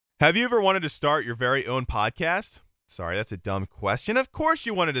Have you ever wanted to start your very own podcast? Sorry, that's a dumb question. Of course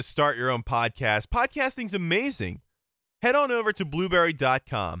you wanted to start your own podcast. Podcasting's amazing. Head on over to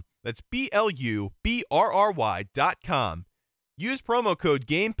blueberry.com. That's BLUBRRY.com. Use promo code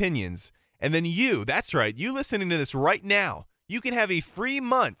GamePinions, and then that's right, you listening to this right now, you can have a free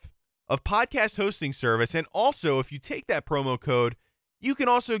month of podcast hosting service, and also if you take that promo code, you can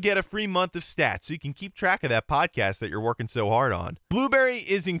also get a free month of stats so you can keep track of that podcast that you're working so hard on. Blueberry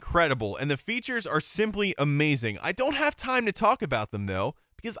is incredible, and the features are simply amazing. I don't have time to talk about them, though,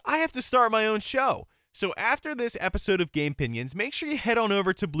 because I have to start my own show. So after this episode of Game Pinions, make sure you head on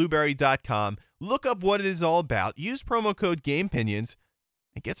over to blueberry.com, look up what it is all about, use promo code GamePinions,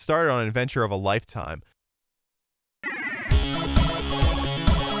 and get started on an adventure of a lifetime.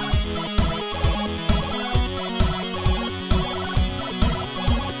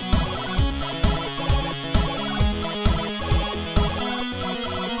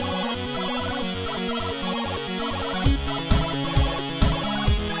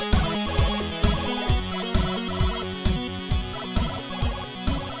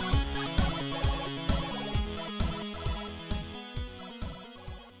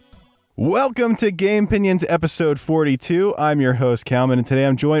 Welcome to Game Pinions episode 42. I'm your host, Calman, and today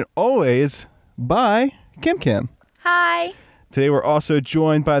I'm joined always by Kim. Hi. Today we're also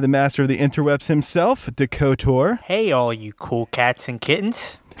joined by the master of the interwebs himself, Decotor. Hey, all you cool cats and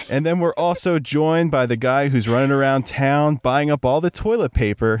kittens. And then we're also joined by the guy who's running around town buying up all the toilet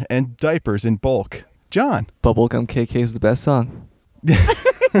paper and diapers in bulk, John. Bubblegum KK is the best song.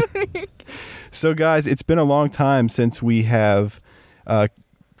 So, guys, it's been a long time since we have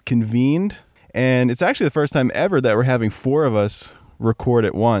convened, and it's actually the first time ever that we're having four of us record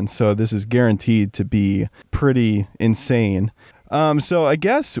at once, so this is guaranteed to be pretty insane. So I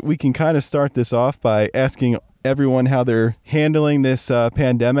guess we can kind of start this off by asking everyone how they're handling this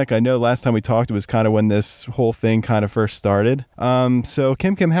pandemic. I know last time we talked it was kind of when this whole thing kind of first started. So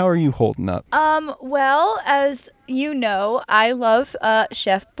Kim, how are you holding up? Well, as you know, I love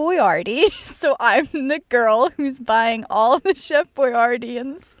Chef Boyardee, so I'm the girl who's buying all the Chef Boyardee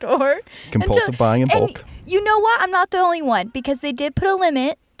in the store. Compulsive buying in bulk. You know what? I'm not the only one, because they did put a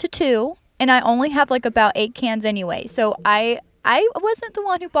limit to 2, and I only have like about 8 cans anyway. So I wasn't the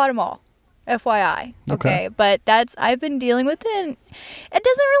one who bought them all. FYI. Okay. But I've been dealing with it, and it doesn't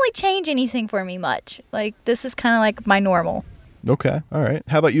really change anything for me much. Like, this is kind of like my normal. Okay. All right.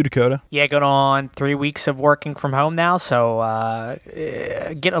 How about you, Dakota? Yeah, going on 3 weeks of working from home now, so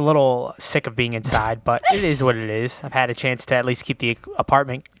getting a little sick of being inside, but it is what it is. I've had a chance to at least keep the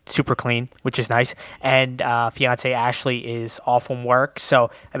apartment super clean, which is nice, and fiance Ashley is off from work,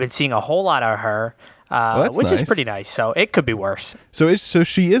 so I've been seeing a whole lot of her, which nice. Is pretty nice, so it could be worse. So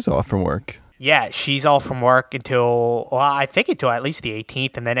she is off from work? Yeah, she's off from work until at least the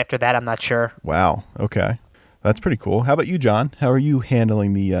 18th, and then after that, I'm not sure. Wow. Okay. That's pretty cool. How about you, John? How are you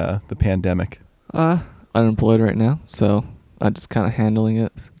handling the pandemic? Unemployed right now, so I'm just kind of handling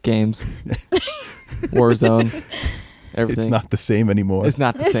it. Games, Warzone, everything. It's not the same anymore. It's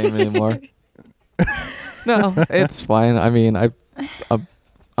not the same anymore. No, it's fine. I mean, I'm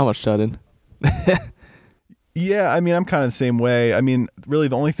a shut-in. Yeah, I mean, I'm kind of the same way. I mean, really,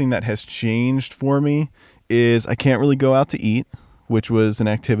 the only thing that has changed for me is I can't really go out to eat, which was an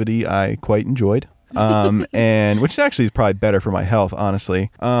activity I quite enjoyed. And which actually is probably better for my health,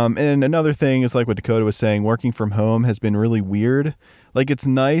 honestly. And another thing is, like what Dakota was saying, working from home has been really weird. Like, it's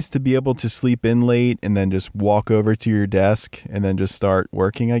nice to be able to sleep in late and then just walk over to your desk and then just start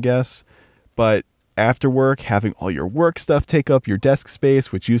working, I guess. But after work, having all your work stuff take up your desk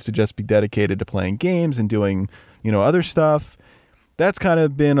space, which used to just be dedicated to playing games and doing, other stuff, that's kind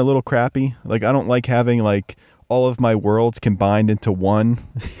of been a little crappy. Like, I don't like having, like, all of my worlds combined into one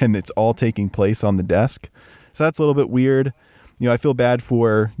and it's all taking place on the desk. So that's a little bit weird. I feel bad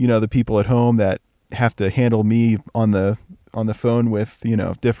for, the people at home that have to handle me on the phone with,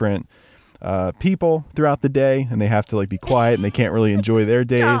 different people throughout the day, and they have to like be quiet and they can't really enjoy their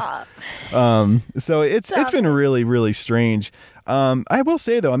days. So it's been really, really strange. I will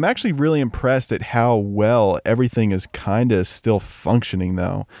say though, I'm actually really impressed at how well everything is kind of still functioning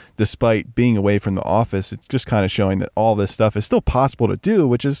though, despite being away from the office. It's just kind of showing that all this stuff is still possible to do,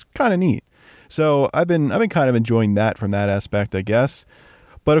 which is kind of neat. So I've been kind of enjoying that from that aspect, I guess.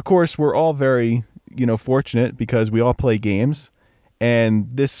 But of course, we're all very, fortunate because we all play games. And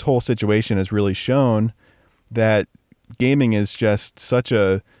this whole situation has really shown that gaming is just such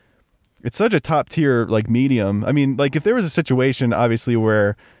a top tier like medium. I mean, like if there was a situation obviously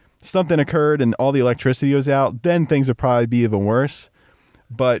where something occurred and all the electricity was out, then things would probably be even worse.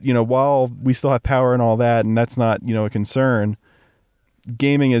 But, while we still have power and all that, and that's not, a concern,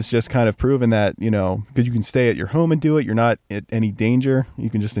 gaming has just kind of proven that, because you can stay at your home and do it, you're not at any danger. You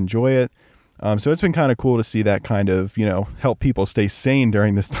can just enjoy it. So it's been kind of cool to see that kind of, help people stay sane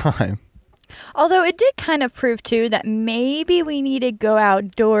during this time. Although it did kind of prove, too, that maybe we need to go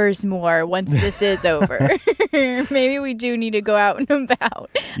outdoors more once this is over. Maybe we do need to go out and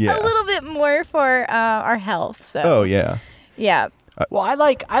about a little bit more for our health. So. Oh, yeah. Yeah. Well, I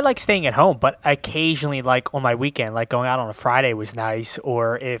like staying at home, but occasionally, like on my weekend, like going out on a Friday was nice.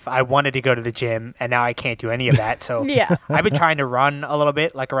 Or if I wanted to go to the gym, and now I can't do any of that, so yeah. I've been trying to run a little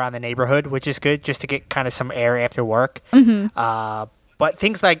bit, like around the neighborhood, which is good, just to get kind of some air after work. Mm-hmm. But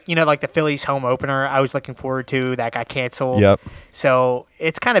things like, like the Phillies home opener, I was looking forward to, that got canceled. Yep. So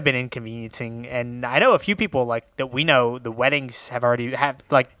it's kind of been inconveniencing. And I know a few people like that we know the weddings have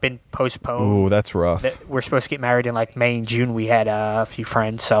been postponed. Ooh, that's rough. We're supposed to get married in like May and June. We had a few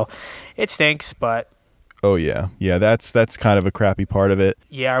friends. So it stinks, but. Oh, yeah. Yeah, that's kind of a crappy part of it.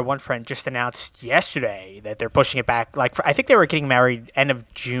 Yeah, our one friend just announced yesterday that they're pushing it back. Like, I think they were getting married end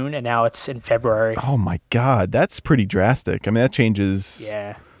of June, and now it's in February. Oh, my God. That's pretty drastic. I mean, that changes.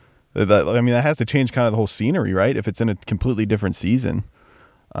 Yeah. That has to change kind of the whole scenery, right? If it's in a completely different season.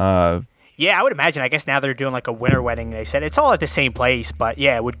 Yeah, I would imagine. I guess now they're doing like a winter wedding. They said it's all at the same place, but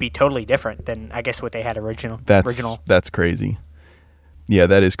yeah, it would be totally different than I guess what they had original. That's crazy. Yeah,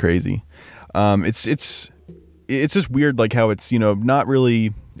 that is crazy. It's just weird, like how it's not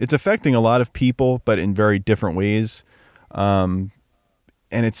really. It's affecting a lot of people, but in very different ways. And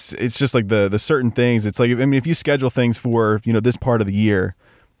it's just like the certain things. It's like, I mean, if you schedule things for this part of the year,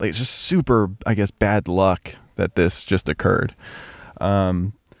 like it's just super, I guess, bad luck that this just occurred.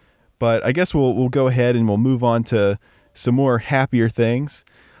 But I guess we'll go ahead and we'll move on to some more happier things.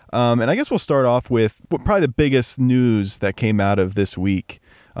 And I guess we'll start off with probably the biggest news that came out of this week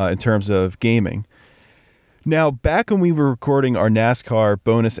in terms of gaming. Now, back when we were recording our NASCAR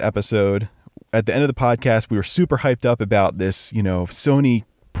bonus episode, at the end of the podcast, we were super hyped up about this, Sony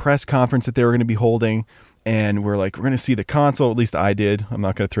press conference that they were going to be holding. And we're like, we're going to see the console. At least I did. I'm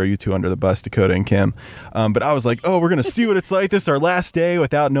not going to throw you two under the bus, Dakota and Kim. But I was like, we're going to see what it's like. This is our last day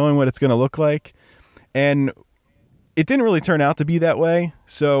without knowing what it's going to look like. And it didn't really turn out to be that way.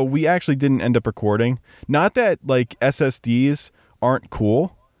 So we actually didn't end up recording. Not that like SSDs aren't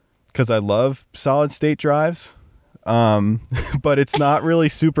cool, because I love solid state drives. But it's not really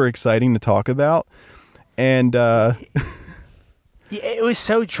super exciting to talk about. And it was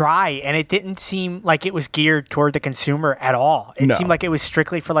so dry, and it didn't seem like it was geared toward the consumer at all. It seemed like it was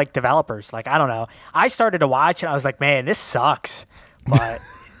strictly for like developers. Like, I don't know. I started to watch and I was like, man, this sucks. But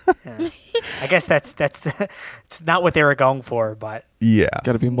yeah. I guess that's it's not what they were going for. But yeah,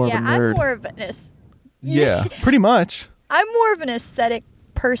 got to be more of a nerd. I'm more of an yeah, pretty much. I'm more of an aesthetic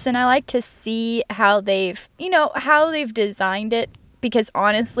person. I like to see how they've designed it, because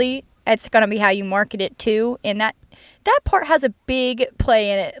honestly, it's going to be how you market it too, and that part has a big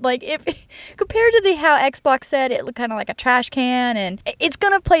play in it. Like, if compared to how Xbox said it looked kind of like a trash can, and it's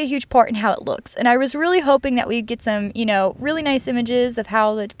going to play a huge part in how it looks. And I was really hoping that we'd get some, really nice images of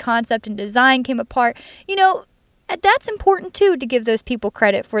how the concept and design came apart. That's important too, to give those people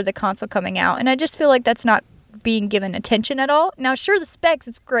credit for the console coming out. And I just feel like that's not being given attention at all. Now, sure, the specs,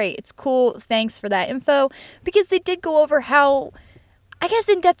 it's great. It's cool. Thanks for that info, because they did go over how, I guess,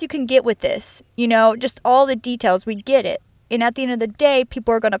 in depth you can get with this, just all the details. We get it. And at the end of the day,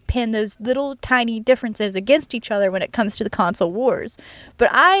 people are going to pin those little tiny differences against each other when it comes to the console wars.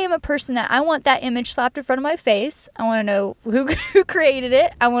 But I am a person that I want that image slapped in front of my face. I want to know who created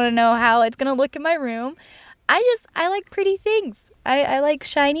it. I want to know how it's going to look in my room. I like pretty things. I like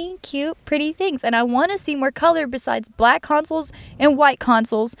shiny, cute, pretty things. And I want to see more color besides black consoles and white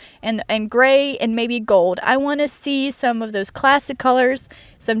consoles and gray and maybe gold. I want to see some of those classic colors,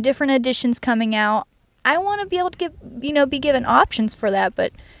 some different editions coming out. I want to be able to be given options for that,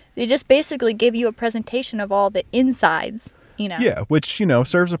 but they just basically give you a presentation of all the insides, Yeah, which,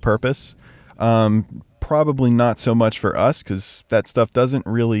 serves a purpose. Probably not so much for us, because that stuff doesn't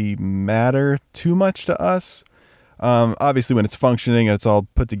really matter too much to us. Obviously, when it's functioning and it's all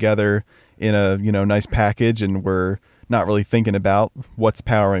put together in a nice package, and we're not really thinking about what's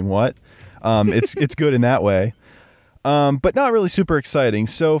powering what, it's good in that way. But not really super exciting.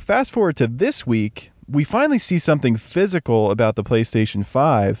 So fast forward to this week, we finally see something physical about the PlayStation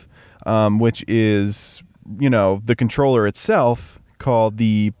 5, which is the controller itself, called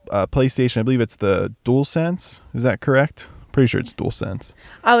the PlayStation. I believe it's the DualSense. Is that correct? Pretty sure it's DualSense.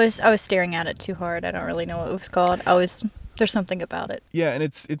 I was staring at it too hard. I don't really know what it was called. There's something about it. Yeah, and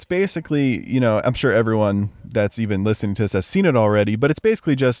it's basically, I'm sure everyone that's even listening to this has seen it already, but it's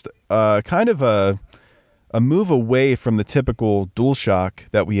basically just kind of a a move away from the typical DualShock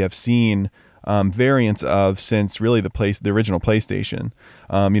that we have seen variants of since really the original PlayStation.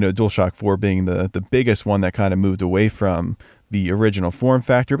 DualShock 4 being the biggest one that kind of moved away from the original form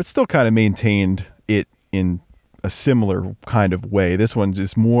factor, but still kind of maintained it in a similar kind of way. This one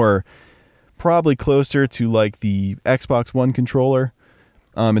is more probably closer to like the Xbox One controller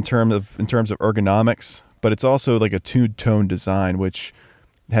in terms of ergonomics, but it's also like a two-tone design, which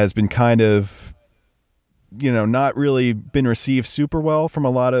has been kind of not really been received super well from a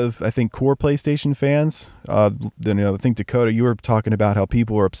lot of, I think, core PlayStation fans. I think, Dakota, you were talking about how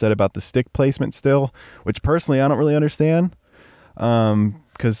people were upset about the stick placement still, which personally I don't really understand,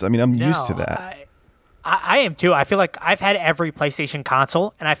 because I'm used to that. I am too. I feel like I've had every PlayStation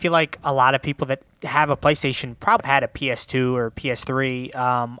console, and I feel like a lot of people that have a PlayStation probably had a PS2 or PS3.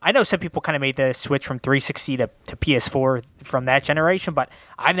 I know some people kind of made the switch from 360 to PS4 from that generation, but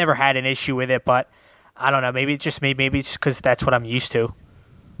I've never had an issue with it. But I don't know. Maybe it's just me. Maybe it's because that's what I'm used to.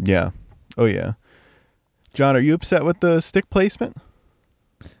 Yeah. Oh, yeah. John, are you upset with the stick placement?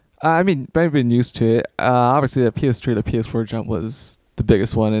 I've been used to it. Obviously, the PS3 to PS4 jump was the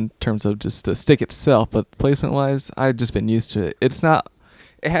biggest one in terms of just the stick itself, but placement-wise, I've just been used to it.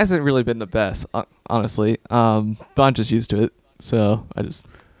 It hasn't really been the best, honestly, but I'm just used to it, so I just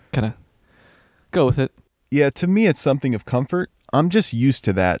kind of go with it. Yeah, to me, it's something of comfort. I'm just used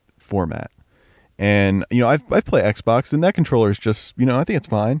to that format. And, I've played Xbox, and that controller is just, I think it's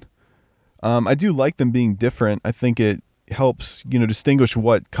fine. I do like them being different. I think it helps, distinguish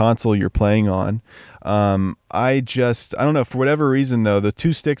what console you're playing on. I don't know, for whatever reason, though, the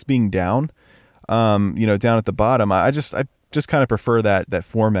two sticks being down, down at the bottom, I just kind of prefer that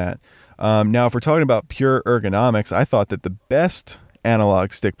format. Now, if we're talking about pure ergonomics, I thought that the best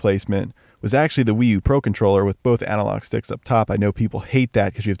analog stick placement was actually the Wii U Pro controller with both analog sticks up top. I know people hate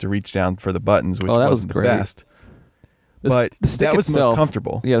that because you have to reach down for the buttons, which wasn't the best. But the stick that was the most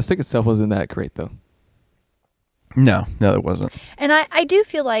comfortable. Yeah, the stick itself wasn't that great, though. No, it wasn't. And I do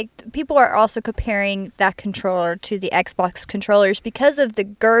feel like people are also comparing that controller to the Xbox controllers because of the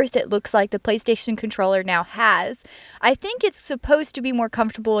girth it looks like the PlayStation controller now has. I think it's supposed to be more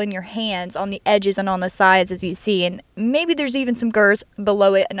comfortable in your hands on the edges and on the sides, as you see. And maybe there's even some girth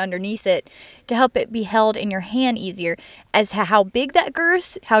below it and underneath it to help it be held in your hand easier. As to how big that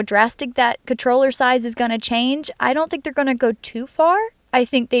girth, how drastic that controller size is going to change, I don't think they're going to go too far. I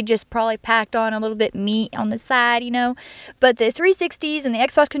think they just probably packed on a little bit meat on the side, But the 360s and the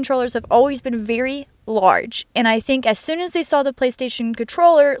Xbox controllers have always been very large. And I think as soon as they saw the PlayStation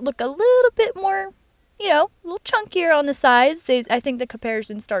controller look a little bit more, a little chunkier on the sides, I think the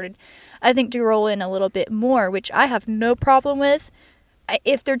comparison started, to roll in a little bit more, which I have no problem with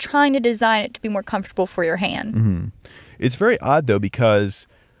if they're trying to design it to be more comfortable for your hand. Mm-hmm. It's very odd, though, because,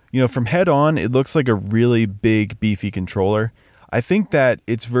 from head on, it looks like a really big, beefy controller. I think that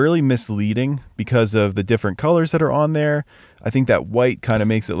it's really misleading because of the different colors that are on there. I think that white kind of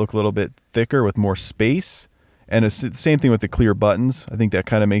makes it look a little bit thicker with more space. And it's the same thing with the clear buttons. I think that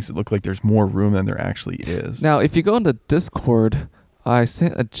kind of makes it look like there's more room than there actually is. Now, if you go into Discord, I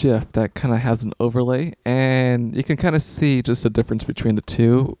sent a GIF that kind of has an overlay, and you can kind of see just the difference between the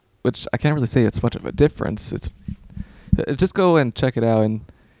two, which I can't really say it's much of a difference. Just go and check it out, and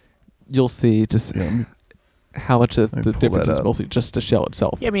you'll see just... Yeah. How much of the difference is mostly just the shell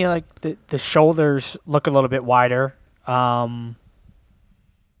itself. Yeah, like the shoulders look a little bit wider, which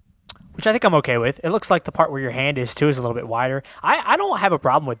I think I'm okay with. It looks like the part where your hand is too is a little bit wider. I don't have a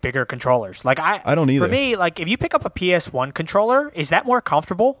problem with bigger controllers. Like I don't either. For me, like if you pick up a PS1 controller, is that more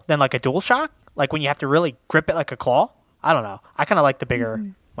comfortable than like a DualShock? Like when you have to really grip it like a claw? I don't know. I kind of like the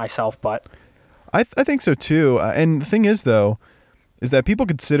bigger myself, but I think so too. And the thing is, though, is that people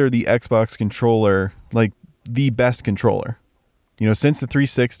consider the Xbox controller like the best controller, since the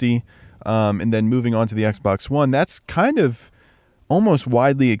 360, and then moving on to the Xbox One. That's kind of almost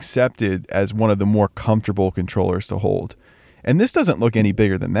widely accepted as one of the more comfortable controllers to hold. And this doesn't look any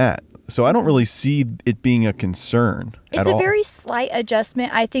bigger than that. So I don't really see it being a concern at all. It's a very slight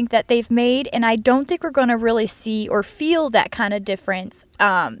adjustment, I think, that they've made, and I don't think we're going to really see or feel that kind of difference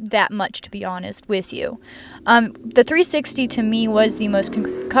that much, to be honest with you. The 360 to me was the most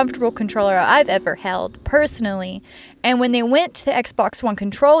comfortable controller I've ever held, personally. And when they went to the Xbox One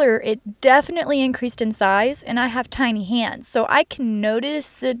controller, it definitely increased in size, and I have tiny hands. So I can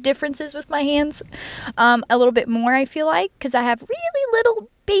notice the differences with my hands a little bit more, I feel like, because I have really little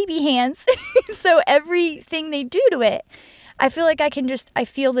baby hands. So everything they do to it, I feel like I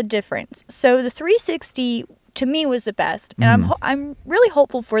feel the difference. So the 360 to me was the best, and I'm really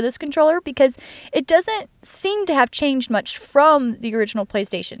hopeful for this controller because it doesn't seem to have changed much from the original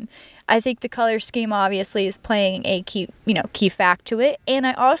PlayStation. I think the color scheme obviously is playing a key fact to it. And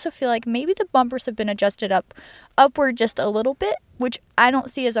I also feel like maybe the bumpers have been adjusted upward just a little bit, which I don't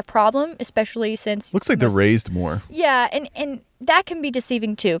see as a problem, especially since... Looks like they're raised more. Yeah, and that can be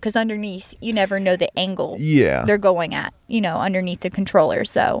deceiving too, because underneath, you never know the angle they're going at, underneath the controller.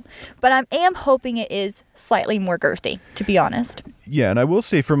 So, but I am hoping it is slightly more girthy, to be honest. Yeah, and I will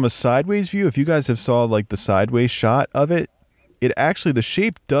say from a sideways view, if you guys have saw like the sideways shot of it, the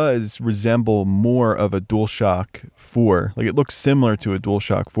shape does resemble more of a DualShock 4. Like it looks similar to a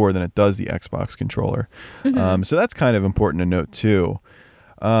DualShock 4 than it does the Xbox controller. Mm-hmm. So that's kind of important to note too.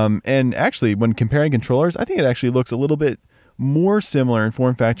 And actually, when comparing controllers, I think it actually looks a little bit more similar in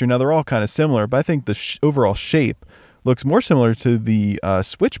form factor. Now they're all kind of similar, but I think the overall shape looks more similar to the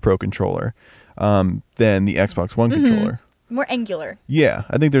Switch Pro controller than the Xbox One controller. More angular. Yeah,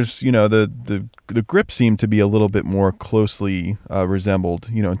 I think there's, the grip seemed to be a little bit more closely resembled,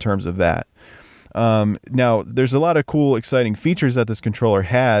 in terms of that. Now, there's a lot of cool, exciting features that this controller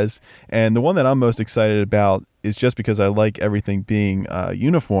has, and the one that I'm most excited about is just because I like everything being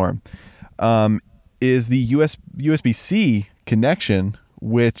uniform, is the USB-C connection,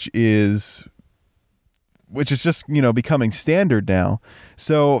 which is just, becoming standard now.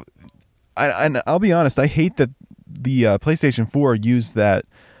 So, I'll be honest, I hate that the PlayStation 4 used that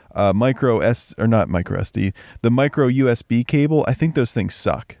the micro USB cable. I think those things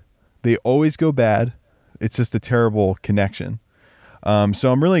suck. They always go bad. It's just a terrible connection.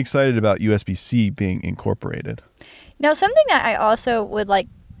 So I'm really excited about USB-C being incorporated. Now, something that I also would like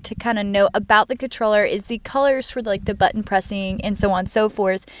to kind of note about the controller is the colors for like the button pressing and so on and so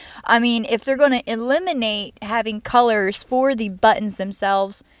forth. I mean, if they're going to eliminate having colors for the buttons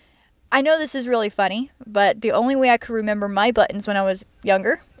themselves, I know this is really funny, but the only way I could remember my buttons when I was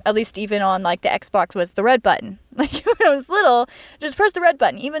younger, at least even on like the Xbox, was the red button. Like when I was little, just press the red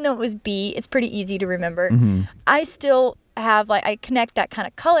button. Even though it was B, it's pretty easy to remember. Mm-hmm. I still have I connect that kind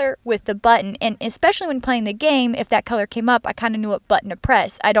of color with the button, and especially when playing the game, if that color came up, I kind of knew what button to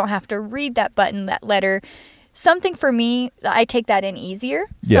press. I don't have to read that button, that letter. Something for me, I take that in easier.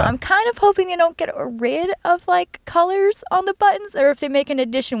 So I'm kind of hoping they don't get rid of like colors on the buttons, or if they make an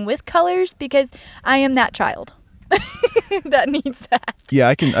addition with colors, because I am that child that needs that. Yeah,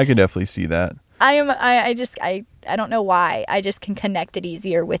 I can definitely see that. I don't know why. I just can connect it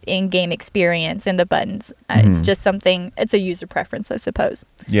easier with in-game experience and the buttons. It's just something, it's a user preference, I suppose.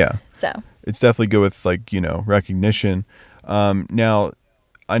 Yeah. So it's definitely good with recognition. Now,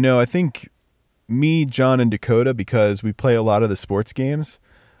 I think me, John, and Dakota, because we play a lot of the sports games,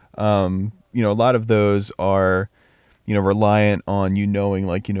 a lot of those are, reliant on knowing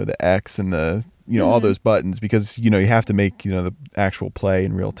the X and the all those buttons, because you have to make the actual play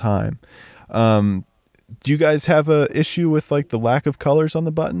in real time. Do you guys have a issue with the lack of colors on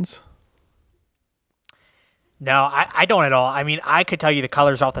the buttons? No, I don't at all. I mean, I could tell you the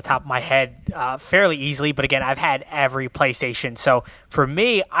colors off the top of my head fairly easily, but again, I've had every PlayStation, so for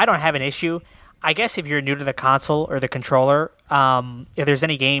me, I don't have an issue. I guess if you're new to the console or the controller, if there's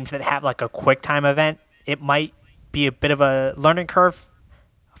any games that have like a quick time event, it might be a bit of a learning curve.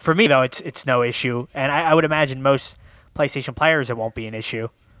 For me, though, it's no issue, and I would imagine most PlayStation players, it won't be an issue.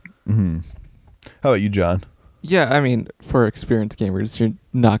 Mm-hmm. How about you, John? Yeah, I mean, for experienced gamers, you're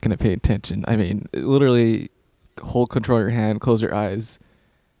not going to pay attention. I mean, literally, hold control in your hand, close your eyes.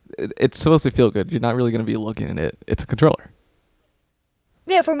 It's supposed to feel good. You're not really going to be looking at it. It's a controller.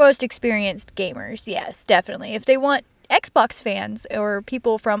 Yeah, for most experienced gamers, yes, definitely. If they want Xbox fans or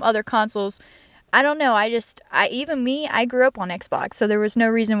people from other consoles, I don't know. I grew up on Xbox, so there was no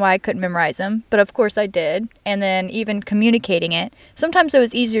reason why I couldn't memorize them. But of course I did. And then even communicating it, sometimes it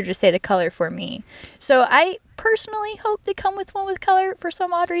was easier to say the color for me. So I personally hope they come with one with color for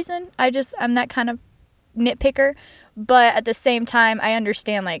some odd reason. I'm that kind of nitpicker. But at the same time, I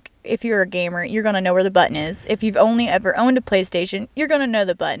understand, if you're a gamer, you're going to know where the button is. If you've only ever owned a PlayStation, you're going to know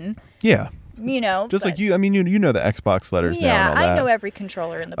the button. Yeah. Just like you, I mean, you know the Xbox letters now and all that. Yeah, I know every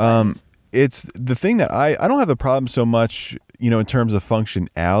controller in the buttons. It's the thing that I don't have a problem so much, in terms of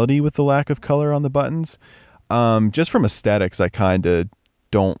functionality with the lack of color on the buttons. Just from aesthetics, I kind of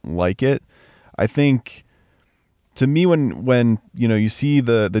don't like it. I think, to me, when you see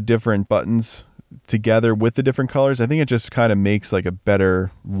the different buttons together with the different colors, I think it just kind of makes a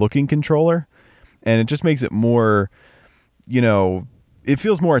better looking controller, and it just makes it more, it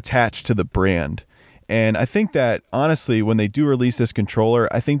feels more attached to the brand. And I think that, honestly, when they do release this controller,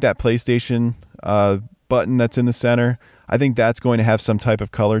 I think that PlayStation button that's in the center, I think that's going to have some type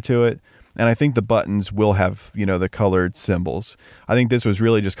of color to it. And I think the buttons will have, the colored symbols. I think this was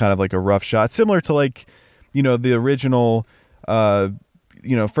really just kind of like a rough shot, similar to the original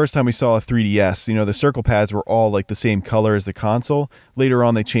first time we saw a 3DS, the circle pads were all like the same color as the console. Later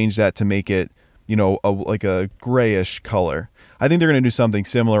on, they changed that to make it, like a grayish color. I think they're going to do something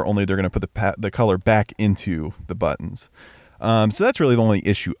similar, only they're going to put the color back into the buttons. So that's really the only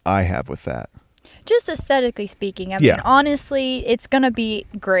issue I have with that. Just aesthetically speaking, I mean, honestly, it's going to be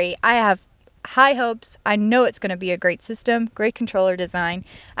great. I have high hopes. I know it's going to be a great system, great controller design.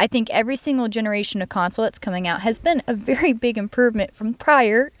 I think every single generation of console that's coming out has been a very big improvement from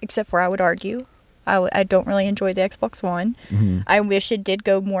prior, except for I would argue. I don't really enjoy the Xbox One. Mm-hmm. I wish it did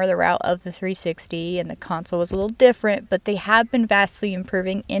go more the route of the 360 and the console was a little different, but they have been vastly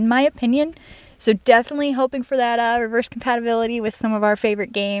improving, in my opinion. So definitely hoping for that reverse compatibility with some of our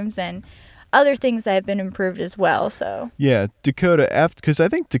favorite games and other things that have been improved as well. So yeah, Dakota, because I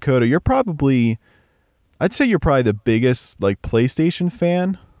think Dakota, I'd say you're probably the biggest like PlayStation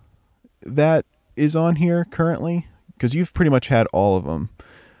fan that is on here currently, because you've pretty much had all of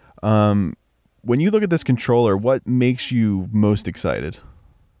them. When you look at this controller, what makes you most excited?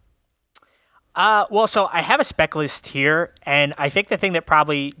 Well, so I have a spec list here, and I think the thing that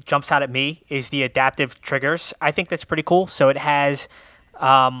probably jumps out at me is the adaptive triggers. I think that's pretty cool. So it has,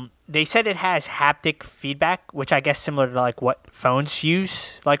 they said it has haptic feedback, which I guess similar to like what phones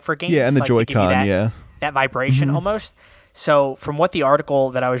use, like for games. Yeah, and the like Joy-Con, that vibration almost. So from what the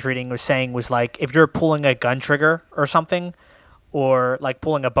article that I was reading was saying was like, if you're pulling a gun trigger or something, or like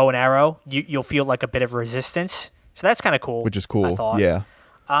pulling a bow and arrow, you'll feel like a bit of resistance. So that's kind of cool. Which is cool. I thought. Yeah,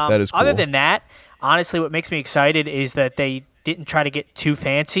 that is cool. Other than that, honestly, what makes me excited is that they didn't try to get too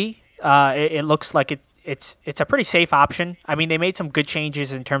fancy. It looks like it's a pretty safe option. I mean, they made some good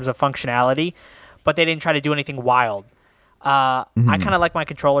changes in terms of functionality, but they didn't try to do anything wild. I kind of like my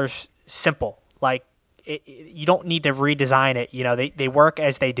controllers simple. Like, you don't need to redesign it. They work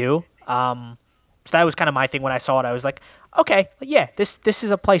as they do. So that was kind of my thing when I saw it. I was like, okay, yeah, this is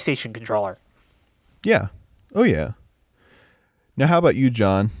a PlayStation controller. Yeah. Oh yeah. Now, how about you,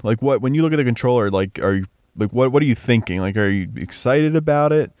 John? Like, when you look at the controller, like, what are you thinking? Like, are you excited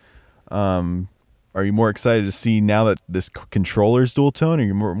about it? Are you more excited to see now that this controller is dual tone? Or are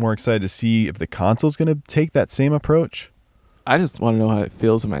you more excited to see if the console's going to take that same approach? I just want to know how it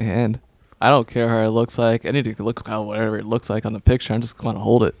feels in my hand. I don't care how it looks like. I need to look how whatever it looks like on the picture. I just want to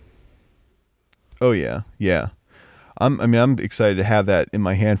hold it. Oh yeah, yeah. I'm excited to have that in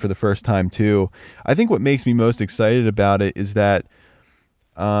my hand for the first time too. I think what makes me most excited about it is that,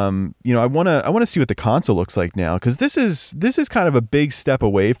 I want to see what the console looks like now, because this is kind of a big step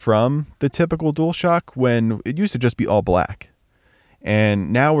away from the typical DualShock when it used to just be all black,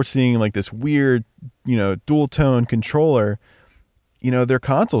 and now we're seeing like this weird, dual tone controller. Their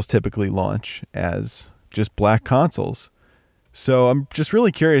consoles typically launch as just black consoles. So I'm just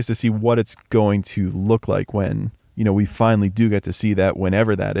really curious to see what it's going to look like when, we finally do get to see that,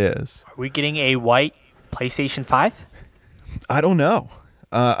 whenever that is. Are we getting a white PlayStation 5? I don't know.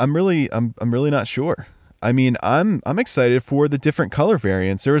 I'm really not sure. I mean, I'm excited for the different color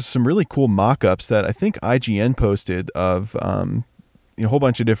variants. There was some really cool mock-ups that I think IGN posted of a whole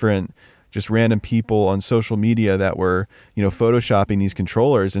bunch of different just random people on social media that were, photoshopping these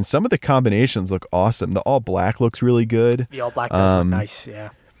controllers, and some of the combinations look awesome. The all black looks really good. The all black does look nice, yeah.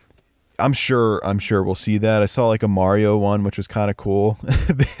 I'm sure we'll see that. I saw like a Mario one, which was kind of cool.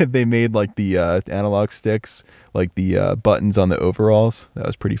 They made like the analog sticks, like the buttons on the overalls. That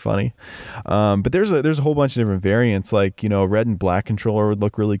was pretty funny. But there's a whole bunch of different variants. Like, a red and black controller would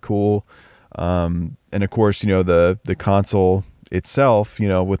look really cool. And of course, the console itself,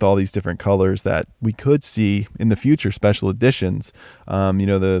 with all these different colors that we could see in the future special editions.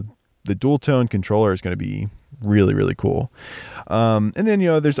 The dual tone controller is going to be really, really cool. And then,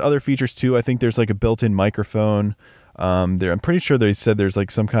 there's other features too. I think there's like a built-in microphone. I'm pretty sure they said there's like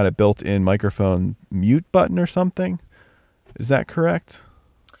some kind of built-in microphone mute button or something. Is that correct?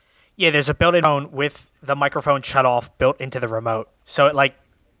 Yeah, there's a built-in phone with the microphone shut off built into the remote. So it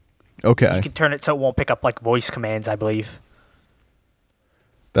okay, you can turn it so it won't pick up like voice commands, I believe.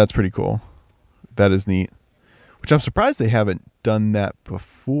 That's pretty cool. That is neat. Which I'm surprised they haven't done that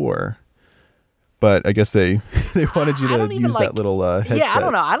before. But I guess they wanted you to use that little headset. Yeah, I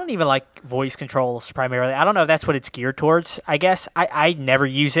don't know. I don't even like voice controls primarily. I don't know if that's what it's geared towards, I guess. I never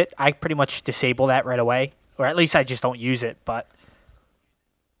use it. I pretty much disable that right away. Or at least I just don't use it. But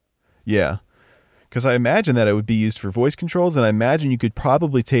yeah. Because I imagine that it would be used for voice controls, and I imagine you could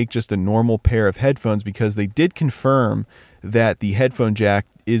probably take just a normal pair of headphones, because they did confirm that the headphone jack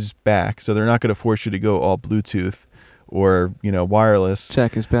is back, so they're not going to force you to go all Bluetooth or, wireless.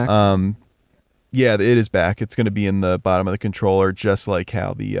 Jack is back. Yeah, it is back. It's going to be in the bottom of the controller, just like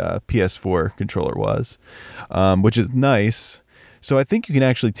how the PS4 controller was, which is nice. So I think you can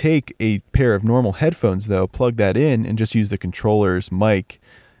actually take a pair of normal headphones, though, plug that in, and just use the controller's mic.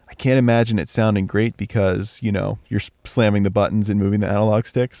 I can't imagine it sounding great because, you're slamming the buttons and moving the analog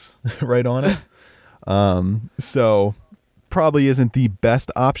sticks right on it. So probably isn't the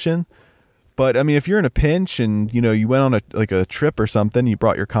best option. But, I mean, if you're in a pinch and, you went on a trip or something, you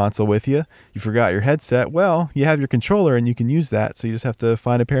brought your console with you, you forgot your headset, well, you have your controller and you can use that. So you just have to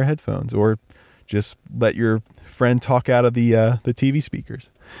find a pair of headphones or just let your friend talk out of the TV speakers.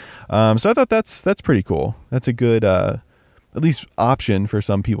 So I thought that's pretty cool. That's a good, at least option for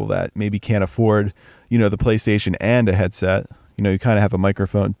some people that maybe can't afford, the PlayStation and a headset. You kind of have a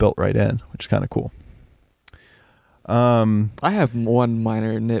microphone built right in, which is kind of cool. I have one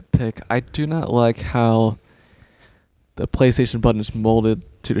minor nitpick. I do not like how the PlayStation button is molded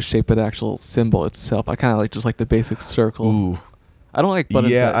to the shape of the actual symbol itself. I kind of like the basic circle. Ooh. I don't like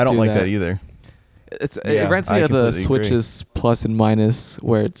buttons. Yeah, that I don't do like that either. It reminds me of the Switch's plus and minus,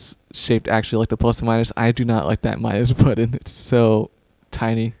 where it's shaped actually like the plus and minus. I do not like that minus button. It's so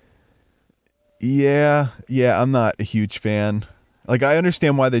tiny. Yeah, I'm not a huge fan. Like, I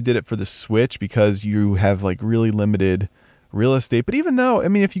understand why they did it for the Switch because you have really limited real estate. But even though, I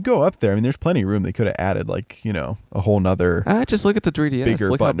mean, if you go up there, there's plenty of room. They could have added a whole nother. Just look at the 3DS. Bigger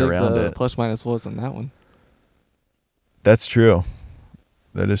look button how big around the it. plus minus was on that one. That's true.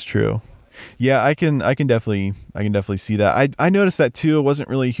 That is true. Yeah, I can definitely see that. I noticed that too. I wasn't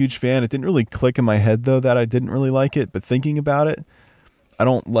really a huge fan. It didn't really click in my head though that I didn't really like it. But thinking about it, I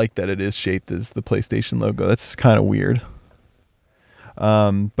don't like that it is shaped as the PlayStation logo. That's kind of weird.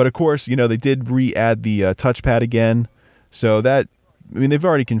 But of course, they did re-add the touchpad again. So that, they've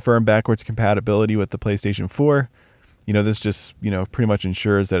already confirmed backwards compatibility with the PlayStation 4. This just, pretty much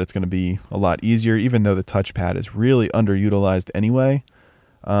ensures that it's going to be a lot easier, even though the touchpad is really underutilized anyway.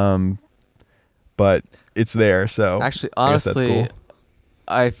 But it's there, so actually, I guess that's honestly, cool.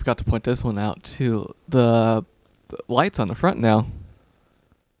 I forgot to point this one out too. The lights on the front now.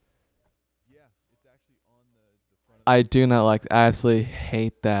 I do not like. I absolutely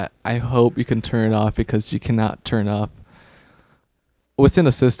hate that. I hope you can turn it off because you cannot turn off what's in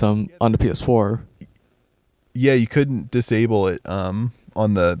the system on the PS4. Yeah, you couldn't disable it on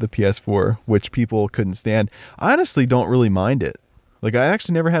the PS4, which people couldn't stand. I honestly don't really mind it. I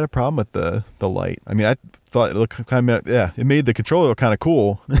actually never had a problem with the light. I thought it looked kind of, it made the controller look kind of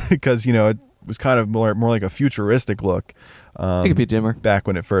cool because, it was kind of more like a futuristic look. It could be dimmer. Back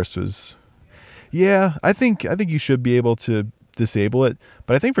when it first was. Yeah, I think you should be able to disable it,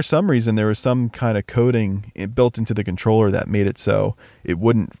 but I think for some reason there was some kind of coding built into the controller that made it so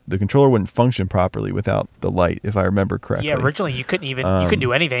the controller wouldn't function properly without the light, if I remember correctly. Yeah, originally you couldn't even you couldn't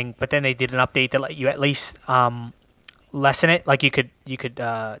do anything, but then they did an update that let you at least lessen it. Like you could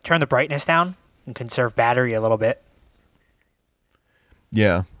turn the brightness down and conserve battery a little bit.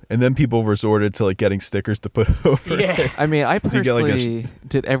 Yeah. And then people resorted to getting stickers to put over it. I personally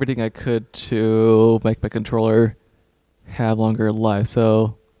did everything I could to make my controller have longer life.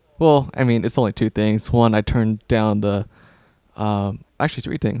 So, it's only two things. One, I turned down the, actually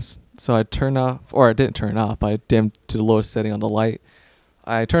three things. So I turned off, or I didn't turn off, I dimmed to the lowest setting on the light.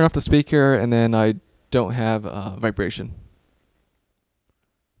 I turned off the speaker, and then I don't have vibration.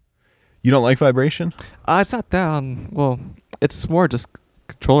 You don't like vibration? It's not that, it's more just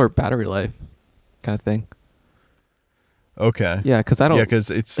controller battery life kind of thing. Okay. Yeah, because I don't. Yeah, because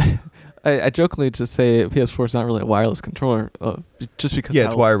it's. I jokingly just say PS4 is not really a wireless controller, just because. Yeah,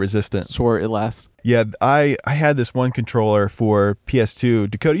 it's wire resistant. Short it lasts. Yeah, I had this one controller for PS2.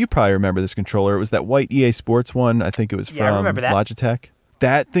 Dakota, you probably remember this controller. It was that white EA Sports one. I think it was from Logitech.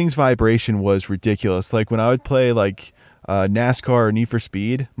 That thing's vibration was ridiculous. When I would play NASCAR or Need for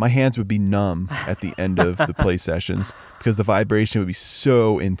Speed, my hands would be numb at the end of the play sessions because the vibration would be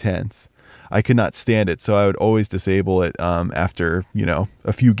so intense. I could not stand it, so I would always disable it after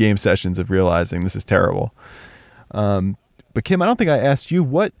a few game sessions of realizing this is terrible. But Kim, I don't think I asked you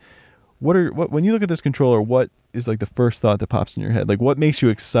what when you look at this controller, what is the first thought that pops in your head? What makes you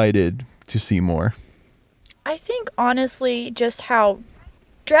excited to see more? I think honestly, just how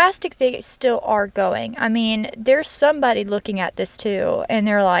drastic they still are going. There's somebody looking at this too, and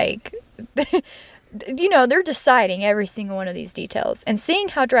they're like, they're deciding every single one of these details, and seeing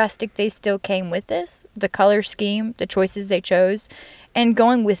how drastic they still came with this, the color scheme, the choices they chose, and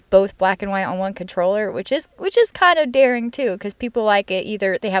going with both black and white on one controller, which is kind of daring too, because people like it.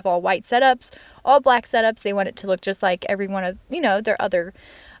 Either they have all white setups, all black setups. They want it to look just like every one of their other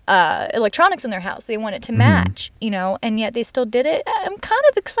electronics in their house. They want it to match, and yet they still did it. I'm kind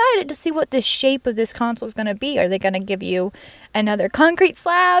of excited to see what the shape of this console is going to be. Are they going to give you another concrete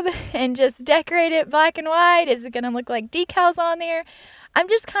slab and just decorate it black and white? Is it going to look like decals on there? I'm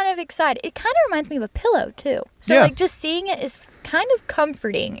just kind of excited. It kind of reminds me of a pillow too. So like just seeing it is kind of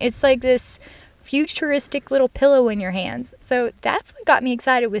comforting. It's like this futuristic little pillow in your hands. So that's what got me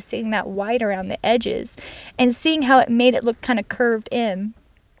excited, was seeing that white around the edges and seeing how it made it look kind of curved in.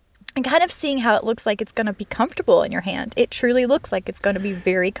 And kind of seeing how it looks like it's going to be comfortable in your hand. It truly looks like it's going to be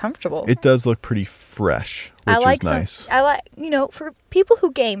very comfortable. It does look pretty fresh, which is nice. I like, for people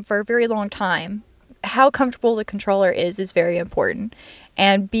who game for a very long time, how comfortable the controller is very important.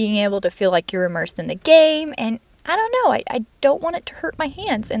 And being able to feel like you're immersed in the game. And I don't know, I don't want it to hurt my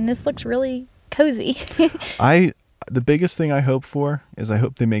hands. And this looks really cozy. The biggest thing I hope for is I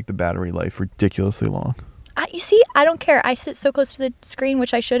hope they make the battery life ridiculously long. You see, I don't care. I sit so close to the screen,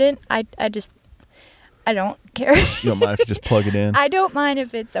 which I shouldn't. I don't care. You don't mind if you just plug it in? I don't mind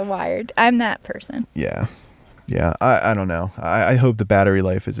if it's a wired. I'm that person. Yeah. I don't know. I hope the battery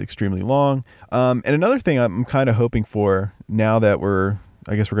life is extremely long. And another thing I'm kind of hoping for now that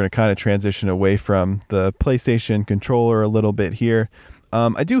I guess we're going to kind of transition away from the PlayStation controller a little bit here.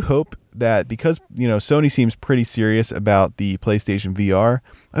 I do hope that because, Sony seems pretty serious about the PlayStation VR,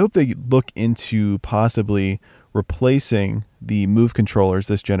 I hope they look into possibly replacing the Move controllers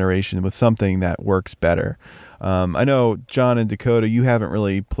this generation with something that works better. I know, John and Dakota, you haven't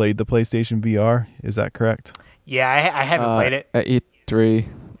really played the PlayStation VR. Is that correct? Yeah, I haven't played it. At E3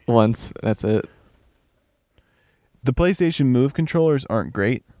 once, that's it. The PlayStation Move controllers aren't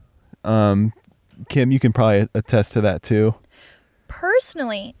great. Kim, you can probably attest to that too.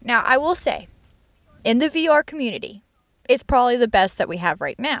 Personally, now I will say, in the VR community, it's probably the best that we have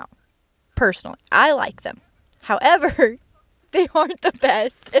right now. Personally, I like them. However, they aren't the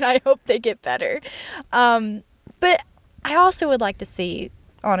best, and I hope they get better. But I also would like to see,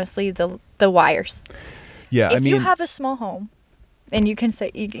 honestly, the wires. Yeah, if you have a small home, and you can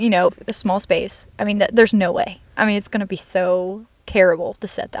say, a small space, there's no way. It's going to be so terrible to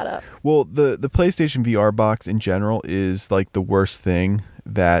set that up. Well, the PlayStation VR box in general is like the worst thing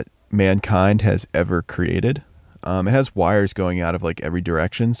that mankind has ever created. It has wires going out of like every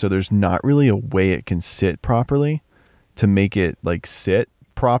direction, so there's not really a way it can sit properly to make it like sit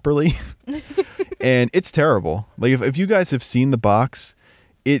properly. And it's terrible. Like if you guys have seen the box,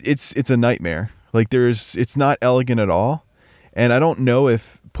 it's a nightmare. Like it's not elegant at all. And I don't know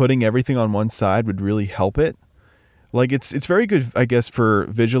if putting everything on one side would really help it. Like it's very good, I guess, for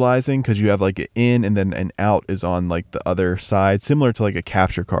visualizing because you have like an in and then an out is on like the other side, similar to like a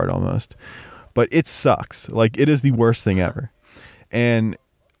capture card almost. But it sucks. Like it is the worst thing ever. And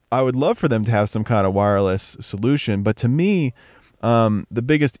I would love for them to have some kind of wireless solution. But to me, the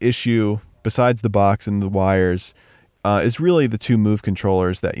biggest issue besides the box and the wires is really the two Move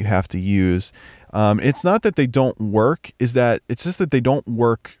controllers that you have to use. It's not that they don't work, it's just that they don't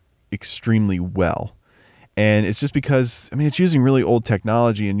work extremely well. And it's just because, it's using really old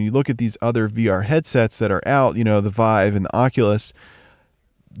technology. And you look at these other VR headsets that are out, the Vive and the Oculus,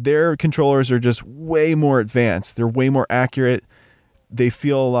 their controllers are just way more advanced. They're way more accurate. They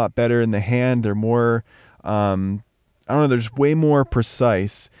feel a lot better in the hand. They're more, they're just way more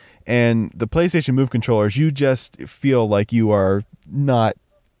precise. And the PlayStation Move controllers, you just feel like you are not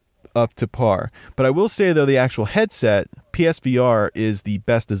up to par. But I will say, though, the actual headset, PSVR, is the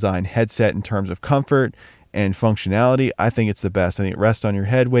best designed headset in terms of comfort and functionality. I think it's the best. I think it rests on your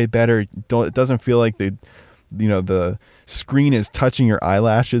head way better. It doesn't feel like the screen is touching your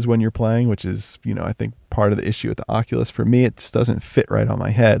eyelashes when you're playing, which is, I think part of the issue with the Oculus. For me, it just doesn't fit right on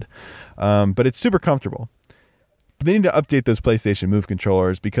my head. But it's super comfortable. But they need to update those PlayStation Move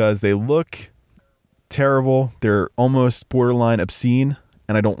controllers because they look terrible. They're almost borderline obscene,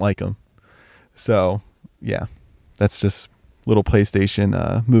 and I don't like them. So, yeah, that's just little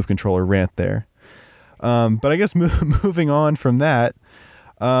PlayStation Move controller rant there. But I guess moving on from that,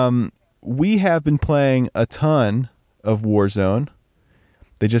 we have been playing a ton of Warzone.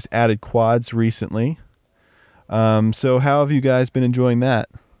 They just added quads recently. So how have you guys been enjoying that?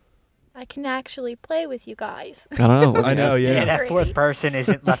 I can actually play with you guys. I don't know. I know, yeah. Yeah, that fourth person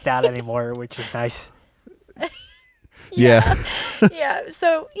isn't left out anymore, which is nice. Yeah. Yeah.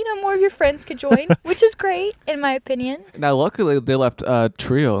 So, more of your friends could join, which is great, in my opinion. Now, luckily, they left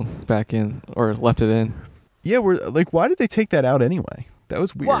Trio back in, or left it in. Yeah, why did they take that out anyway? That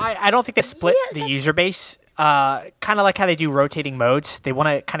was weird. Well, I don't think they split the user base. Kind of like how they do rotating modes. They want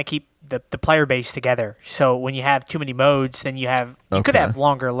to kind of keep the player base together. So when you have too many modes, then you could have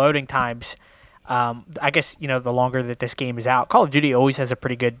longer loading times. I guess, the longer that this game is out, Call of Duty always has a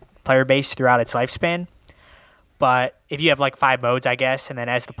pretty good player base throughout its lifespan. But if you have like 5 modes, I guess, and then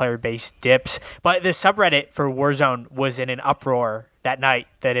as the player base dips. But the subreddit for Warzone was in an uproar that night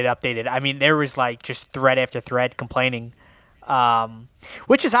that it updated. I mean, there was like just thread after thread complaining,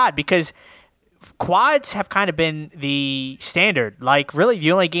 which is odd because quads have kind of been the standard. Like, really,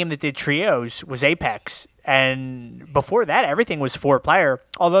 the only game that did trios was Apex. And before that, everything was 4-player.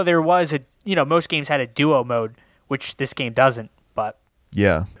 Although there was most games had a duo mode, which this game doesn't. But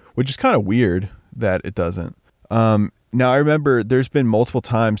yeah, which is kind of weird that it doesn't. Now I remember there's been multiple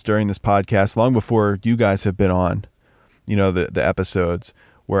times during this podcast, long before you guys have been on, the episodes,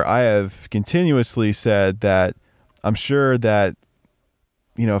 where I have continuously said that I'm sure that,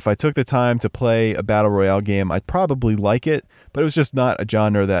 if I took the time to play a battle royale game, I'd probably like it, but it was just not a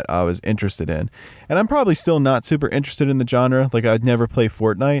genre that I was interested in. And I'm probably still not super interested in the genre. Like, I'd never play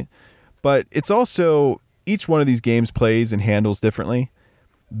Fortnite, but it's also, each one of these games plays and handles differently.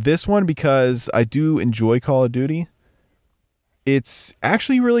 This one, because I do enjoy Call of Duty, it's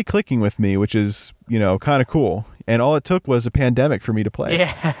actually really clicking with me, which is, kind of cool. And all it took was a pandemic for me to play.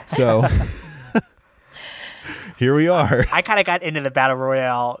 Yeah. So here we are. I kind of got into the Battle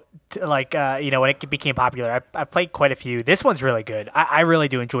Royale, when it became popular. I've played quite a few. This one's really good. I really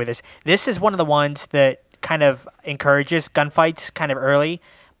do enjoy this. This is one of the ones that kind of encourages gunfights kind of early.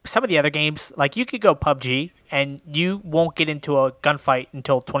 Some of the other games, like you could go PUBG and you won't get into a gunfight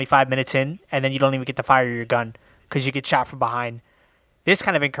until 25 minutes in, and then you don't even get to fire your gun because you get shot from behind. This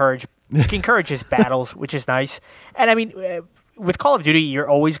kind of encourages battles, which is nice. And I mean, with Call of Duty, you're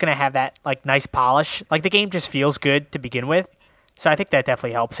always going to have that like nice polish. Like the game just feels good to begin with. So I think that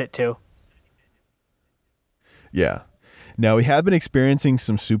definitely helps it too. Yeah. Now we have been experiencing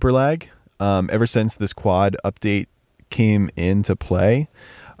some super lag ever since this quad update came into play.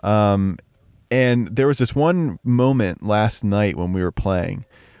 And there was this one moment last night when we were playing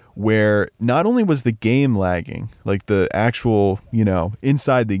where not only was the game lagging, like the actual,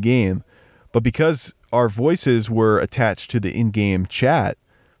 inside the game, but because our voices were attached to the in-game chat,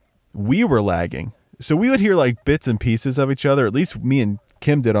 we were lagging. So we would hear like bits and pieces of each other. At least me and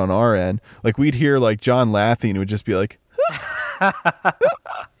Kim did on our end. Like we'd hear like John laughing and it would just be like,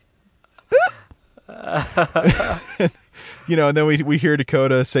 and then we hear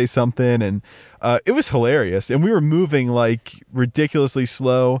Dakota say something, and it was hilarious. And we were moving like ridiculously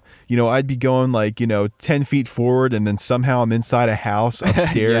slow. I'd be going like 10 feet forward, and then somehow I'm inside a house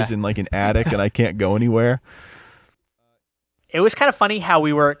upstairs in like an attic, and I can't go anywhere. It was kind of funny how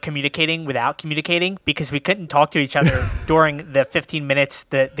we were communicating without communicating because we couldn't talk to each other during the 15 minutes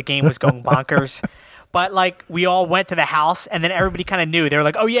that the game was going bonkers. But, like, we all went to the house, and then everybody kind of knew. They were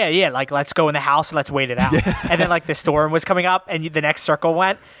like, oh, yeah, like, let's go in the house and let's wait it out. Yeah. And then, like, the storm was coming up, and the next circle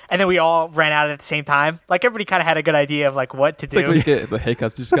went, and then we all ran out at the same time. Like, everybody kind of had a good idea of, like, what to do. It's like when you get the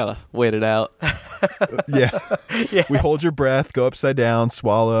hiccups, you just got to wait it out. Yeah. We hold your breath, go upside down,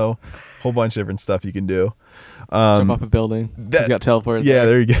 swallow, whole bunch of different stuff you can do. Jump off a building. He's got teleported. Yeah,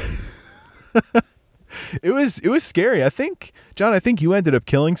 there you go. It was scary. I think, John, you ended up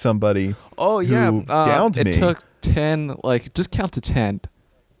killing somebody. Oh yeah, who downed me. It took 10. Like just count to 10,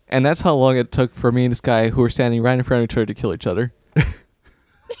 and that's how long it took for me and this guy who were standing right in front of each other to kill each other.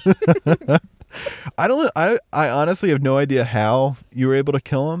 I honestly have no idea how you were able to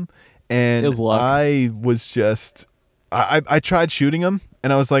kill him, and it was luck. I tried shooting him,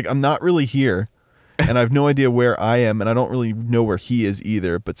 and I was like, I'm not really here. And I have no idea where I am, and I don't really know where he is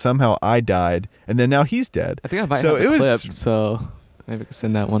either. But somehow I died, and then now he's dead. I think I might have the clip, so maybe I can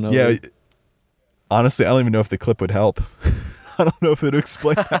send that one over. Yeah, honestly, I don't even know if the clip would help. I don't know if it would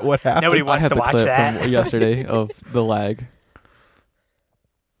explain what happened. Nobody wants to watch that. From yesterday of the lag.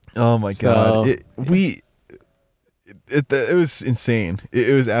 Oh my god! It was insane.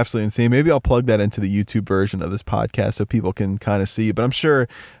 It was absolutely insane. Maybe I'll plug that into the YouTube version of this podcast so people can kind of see. But I'm sure.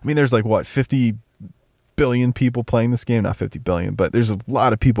 I mean, there's like 50 billion people playing this game. Not 50 billion, but there's a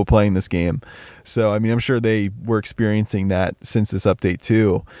lot of people playing this game. So I mean, I'm sure they were experiencing that since this update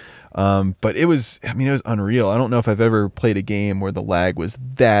too. But it was unreal. I don't know if I've ever played a game where the lag was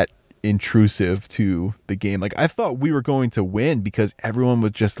that intrusive to the game. Like I thought we were going to win because everyone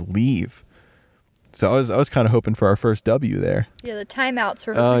would just leave. So I was kind of hoping for our first W there. Yeah, the timeouts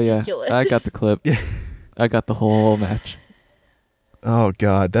were ridiculous. Yeah, I got the clip. I got the whole match. Oh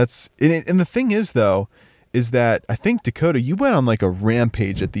god, and the thing is though, is that I think Dakota, you went on like a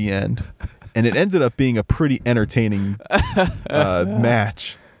rampage at the end, and it ended up being a pretty entertaining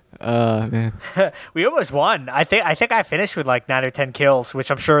match. Man, we almost won. I think I finished with like 9 or 10 kills,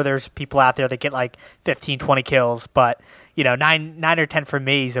 which I'm sure there's people out there that get like 15, 20 kills, but 9 or 10 for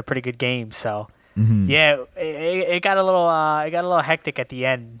me is a pretty good game. So Yeah, it got a little hectic at the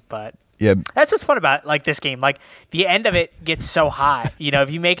end, but Yeah. that's what's fun about like this game. Like the end of it gets so high.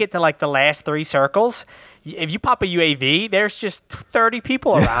 If you make it to like the last 3 circles, if you pop a UAV, there's just 30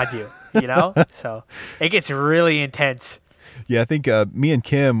 people around you. So it gets really intense. Yeah, I think me and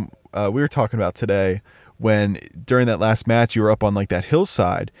Kim, we were talking about today when during that last match you were up on like that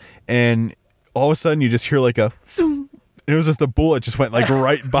hillside, and all of a sudden you just hear like a zoom, and it was just a bullet just went like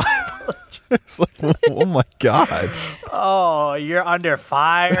right by. It's like, oh my god. Oh, you're under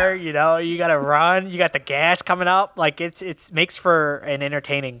fire. You gotta run. You got the gas coming up. Like it's makes for an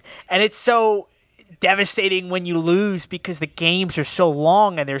entertaining, and it's so devastating when you lose because the games are so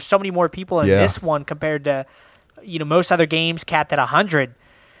long and there's so many more people in this one compared to most other games capped at 100.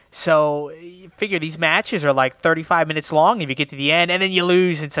 So you figure these matches are like 35 minutes long if you get to the end, and then you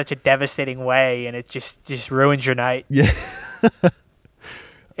lose in such a devastating way, and it just ruins your night. Yeah.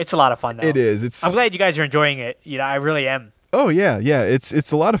 It's a lot of fun though. It is. I'm glad you guys are enjoying it. I really am. Oh yeah.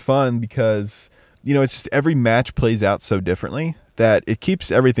 It's a lot of fun because it's just every match plays out so differently that it keeps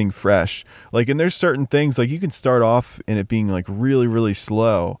everything fresh. Like, and there's certain things like you can start off in it being like really, really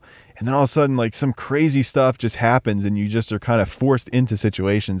slow, and then all of a sudden like some crazy stuff just happens, and you just are kind of forced into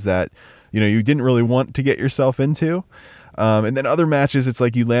situations that you didn't really want to get yourself into. And then other matches, it's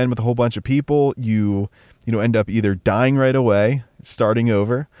like you land with a whole bunch of people, you end up either dying right away, starting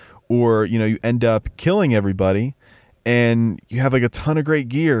over, or you end up killing everybody, and you have like a ton of great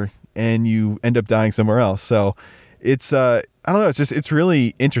gear, and you end up dying somewhere else. So it's I don't know, it's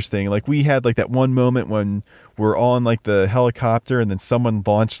really interesting. Like we had like that one moment when we're all in like the helicopter, and then someone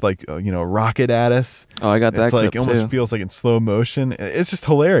launched like a rocket at us. Oh, I got that. It's like clip almost too. feels like in slow motion. It's just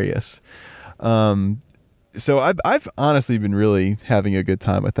hilarious. So I've honestly been really having a good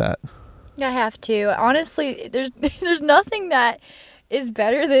time with that. I have to. Honestly, there's nothing that is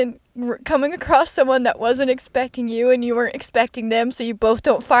better than coming across someone that wasn't expecting you and you weren't expecting them, so you both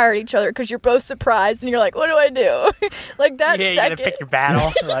don't fire at each other because you're both surprised and you're like, what do I do? Like that Yeah, you second. gotta pick your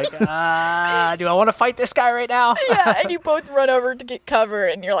battle. Like, do I want to fight this guy right now? Yeah, and you both run over to get cover,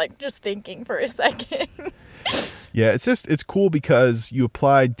 and you're like just thinking for a second. Yeah, it's cool because you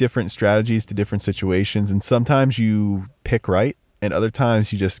apply different strategies to different situations, and sometimes you pick right, and other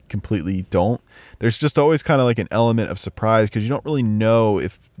times you just completely don't. There's just always kind of like an element of surprise because you don't really know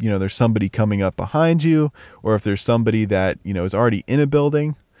if there's somebody coming up behind you, or if there's somebody that is already in a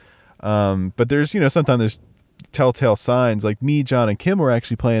building. But there's sometimes there's telltale signs. Like me, John, and Kim were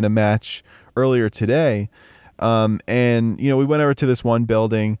actually playing a match earlier today, and we went over to this one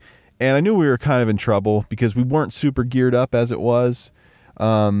building. And I knew we were kind of in trouble because we weren't super geared up as it was.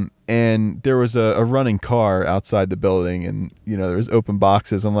 And there was a running car outside the building, and, there was open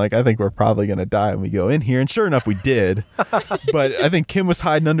boxes. I'm like, I think we're probably going to die when we go in here. And sure enough, we did. But I think Kim was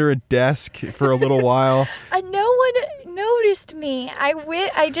hiding under a desk for a little while. No one noticed me. I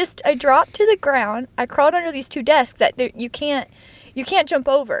dropped to the ground. I crawled under these 2 desks that you can't jump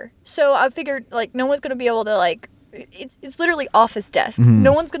over. So I figured like no one's going to be able to like, it's literally office desks. Mm-hmm.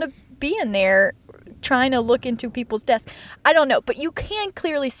 No one's going to be in there trying to look into people's desks. I don't know, but you can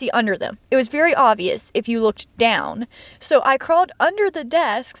clearly see under them. It was very obvious if you looked down. So I crawled under the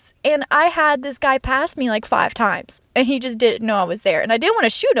desks, and I had this guy pass me like 5 times, and he just didn't know I was there. And I didn't want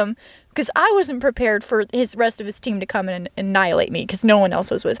to shoot him because I wasn't prepared for his rest of his team to come in and annihilate me because no one else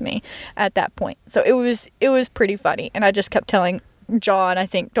was with me at that point. So it was pretty funny, and I just kept telling John, I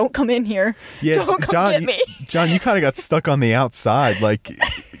think, don't come in here. Yeah, don't come John, get me. John, you kind of got stuck on the outside. Like,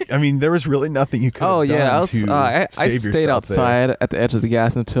 I mean, there was really nothing you could have done to I save stayed yourself outside there. at the edge of the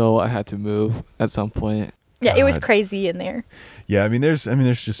gas until I had to move at some point. Yeah, it was God. crazy in there. Yeah, I mean, there's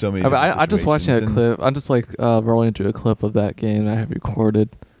just so many. I'm just watching a situations, clip. I'm just like rolling through a clip of that game I have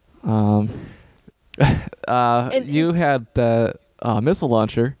recorded. You had that missile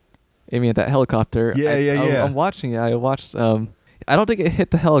launcher aiming at that helicopter. Yeah. I'm watching it. I watched. I don't think it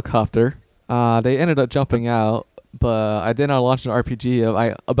hit the helicopter. They ended up jumping out, but I did not launch an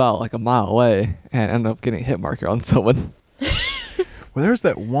RPG about like a mile away and ended up getting a hit marker on someone. Well, there's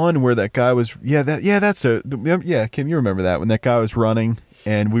that one where that guy was. Kim, you remember that when that guy was running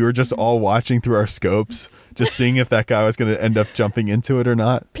and we were just all watching through our scopes, just seeing if that guy was going to end up jumping into it or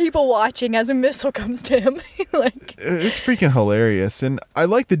not. People watching as a missile comes to him. Like, it's freaking hilarious. And I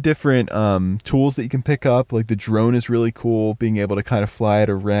like the different tools that you can pick up. Like the drone is really cool, being able to kind of fly it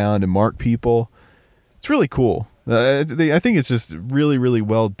around and mark people. It's really cool. I think it's just really, really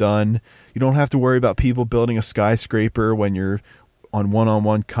well done. You don't have to worry about people building a skyscraper when you're on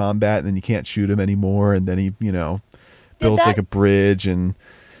one-on-one combat and then you can't shoot him anymore, and then he builds like a bridge. And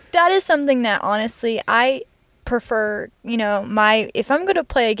that is something that honestly I prefer, if I'm going to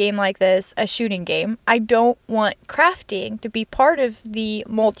play a game like this, a shooting game, I don't want crafting to be part of the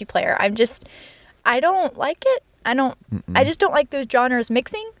multiplayer. I don't like it. I just don't like those genres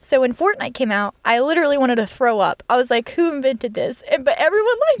mixing. So when Fortnite came out, I literally wanted to throw up. I was like, who invented this? But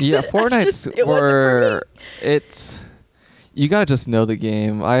everyone likes it. Yeah, Fortnite's it wasn't for me. You gotta just know the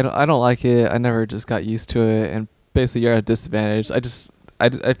game. I don't like it. I never just got used to it, and basically you're at a disadvantage.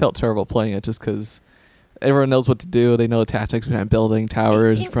 I felt terrible playing it just because everyone knows what to do. They know the tactics behind building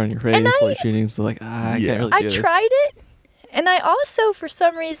towers in front of your face while you're shooting. So I can't really do this. I tried it. And I also, for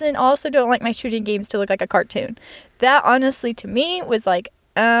some reason, also don't like my shooting games to look like a cartoon. That, honestly, to me, was like,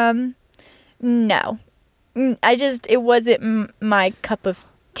 no. It wasn't my cup of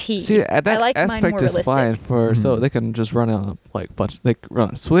tea. See, that I like mine aspect more is realistic. fine so they can just run on they can run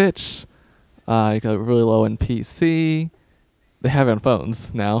on Switch. You got really low end PC. They have it on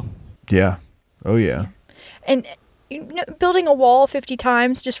phones now. Yeah. Oh, yeah. And building a wall 50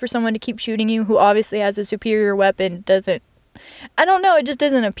 times just for someone to keep shooting you who obviously has a superior weapon doesn't. I don't know. It just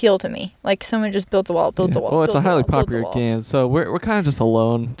doesn't appeal to me. Like someone just builds a wall, builds a wall. Well, it's a highly popular wall. game, so we're kind of just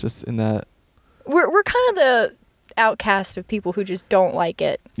alone, just in that. We're kind of the outcast of people who just don't like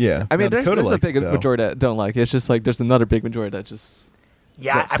it. Yeah. I mean, there's a big it, though. majority that don't like it. It's just like there's another big majority that just.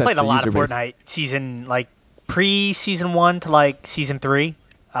 Yeah, I played a lot of Fortnite season, like pre-season 1 to like season 3.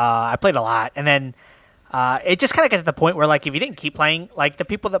 I played a lot, and then it just kind of got to the point where, like, if you didn't keep playing, like, the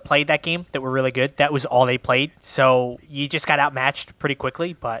people that played that game that were really good, that was all they played. So you just got outmatched pretty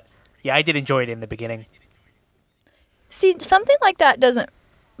quickly. But, yeah, I did enjoy it in the beginning. See, something like that doesn't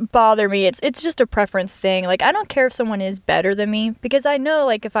bother me. It's just a preference thing. Like, I don't care if someone is better than me because I know,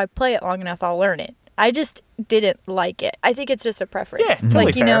 like, if I play it long enough, I'll learn it. I just didn't like it. I think it's just a preference. Yeah, totally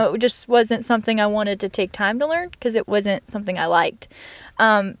like, fair. it just wasn't something I wanted to take time to learn because it wasn't something I liked.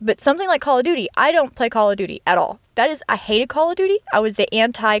 But something like Call of Duty, I don't play Call of Duty at all. I hated Call of Duty. I was the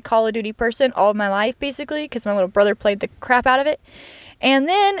anti-Call of Duty person all of my life, basically, because my little brother played the crap out of it. And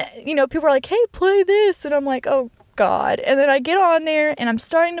then, people are like, hey, play this. And I'm like, oh, God. And then I get on there and I'm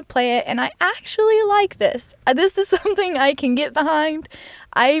starting to play it and I actually like this. This is something I can get behind.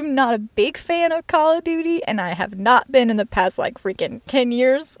 I'm not a big fan of Call of Duty and I have not been in the past like freaking 10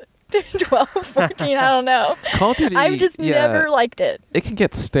 years, 12, 14, I don't know. Call of Duty, I've just never liked it. It can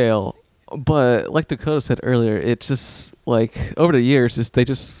get stale, but like Dakota said earlier, it just like over the years, they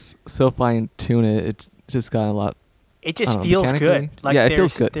just so fine tune it. It's just gotten a lot. It just feels good. Like it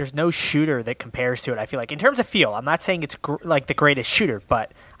feels good. There's no shooter that compares to it. I feel like in terms of feel, I'm not saying it's like the greatest shooter,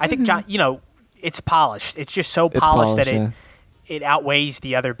 but I think it's polished. It's just so polished that it outweighs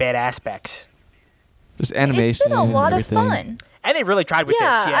the other bad aspects. Just animation. It's been a lot of fun. And they really tried with this.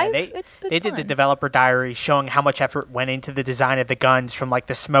 Yeah, they did the fun. developer diary showing how much effort went into the design of the guns, from like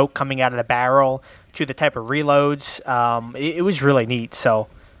the smoke coming out of the barrel to the type of reloads. It was really neat. So.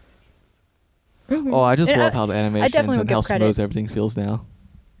 Mm-hmm. Oh, I just love how the animations and how smooth everything feels now.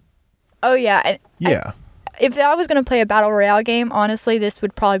 Oh yeah. Yeah. If I was going to play a battle royale game, honestly, this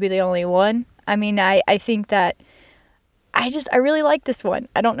would probably be the only one. I mean, I think that I really like this one.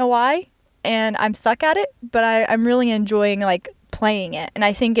 I don't know why, and I'm stuck at it, but I'm really enjoying like playing it. And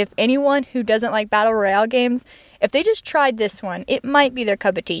I think if anyone who doesn't like battle royale games, if they just tried this one, it might be their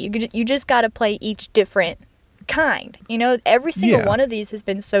cup of tea. You just got to play each different kind. Every single one of these has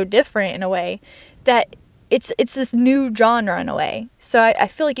been so different in a way that it's this new genre in a way. So I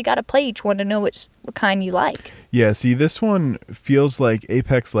feel like you got to play each one to know what kind you like. Yeah, see, this one feels like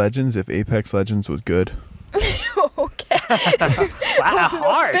Apex Legends if Apex Legends was good. Okay. Wow,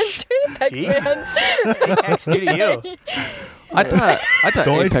 harsh. Apex fans. Apex to you. I thought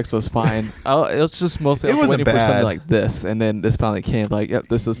Apex was fine. It was just mostly I was waiting for something like this, and then this finally came. Like, yep,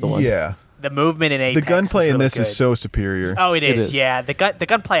 this is the one. Yeah. The movement in Apex. The gunplay in really this good. is so superior. Oh, it is. is. Yeah, the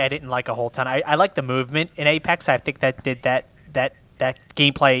gunplay I didn't like a whole ton. I like the movement in Apex. I think that did that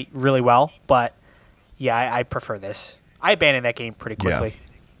gameplay really well. But yeah, I prefer this. I abandoned that game pretty quickly.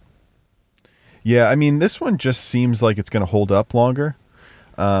 Yeah, I mean, this one just seems like it's going to hold up longer.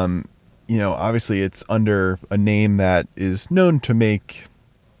 Obviously it's under a name that is known to make,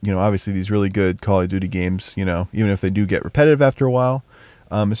 obviously these really good Call of Duty games, even if they do get repetitive after a while.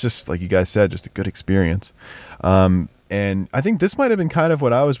 It's just, like you guys said, just a good experience. And I think this might have been kind of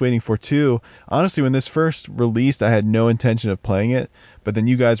what I was waiting for too. Honestly, when this first released, I had no intention of playing it. But then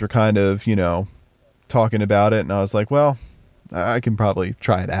you guys were kind of, talking about it. And I was like, well, I can probably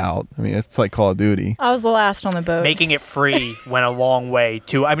try it out. I mean, it's like Call of Duty. I was the last on the boat. Making it free went a long way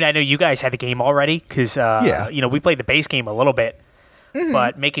too. I mean, I know you guys had the game already because, we played the base game a little bit. Mm-hmm.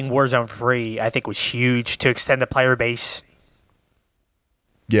 But making Warzone free, I think, was huge to extend the player base.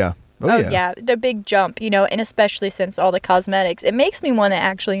 Yeah. Oh, yeah. The big jump, and especially since all the cosmetics, it makes me want to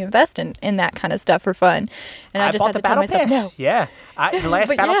actually invest in that kind of stuff for fun. And I just bought have the to tell battle myself, pass. no. Yeah, the last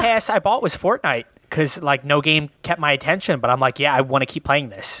But battle yeah. pass I bought was Fortnite because like no game kept my attention. But I'm like, yeah, I want to keep playing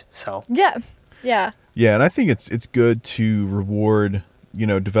this. So Yeah. Yeah. Yeah, and I think it's good to reward,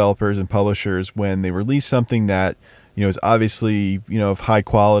 developers and publishers when they release something that, is obviously, of high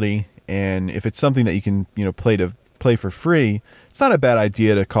quality, and if it's something that you can, play for free, it's not a bad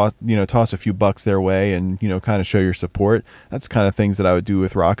idea to toss a few bucks their way and, kind of show your support. That's the kind of things that I would do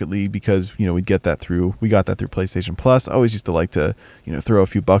with Rocket League because, we got that through PlayStation Plus. I always used to like to, throw a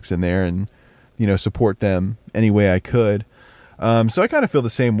few bucks in there and, support them any way I could. So I kind of feel the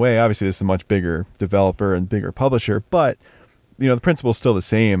same way. Obviously, this is a much bigger developer and bigger publisher, but the principle is still the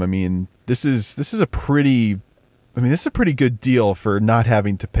same. I mean, this is a pretty good deal for not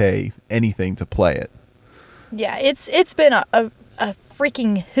having to pay anything to play it. Yeah, it's been a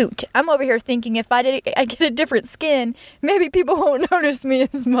freaking hoot. I'm over here thinking if I get a different skin, maybe people won't notice me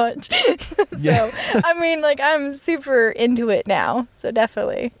as much. Yeah. I mean, like, I'm super into it now. So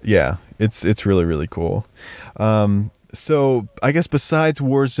definitely. Yeah, it's really, really cool. So I guess besides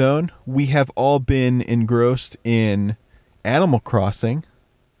Warzone, we have all been engrossed in Animal Crossing,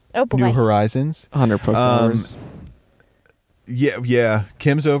 Oh boy. New Horizons. 100+ hours. Yeah.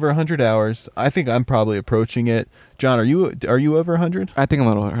 Kim's over 100 hours. I think I'm probably approaching it. John, are you over 100? I think I'm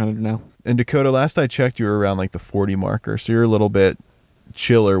at 100 now. And Dakota, last I checked, you were around like the 40 marker, so you're a little bit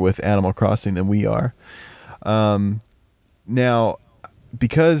chiller with Animal Crossing than we are. Now,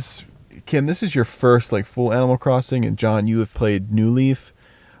 because Kim, this is your first like full Animal Crossing, and John, you have played New Leaf.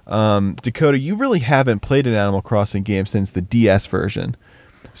 Dakota, you really haven't played an Animal Crossing game since the DS version.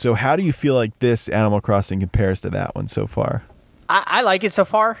 So how do you feel like this Animal Crossing compares to that one so far? I like it so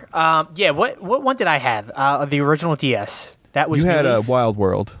far. Yeah, what one did I have? The original DS. That was You had New a Leaf? Wild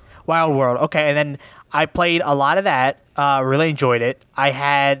World. Wild World. Okay, and then I played a lot of that. Really enjoyed it. I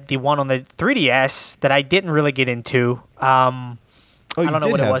had the one on the 3DS that I didn't really get into. I don't know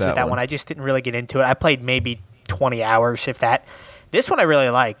what it was with that one. I just didn't really get into it. I played maybe 20 hours, if that. This one I really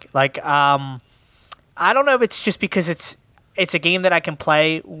like. I don't know if it's just because it's a game that I can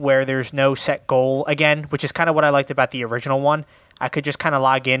play where there's no set goal again, which is kind of what I liked about the original one. I could just kind of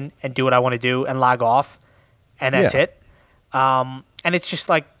log in and do what I want to do and log off, and that's it. And it's just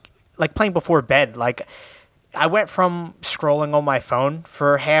like playing before bed. Like, I went from scrolling on my phone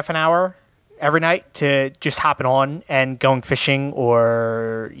for half an hour every night to just hopping on and going fishing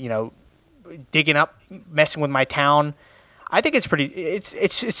or, digging up, messing with my town. I think it's pretty.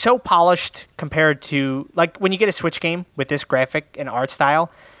 It's so polished compared to like when you get a Switch game with this graphic and art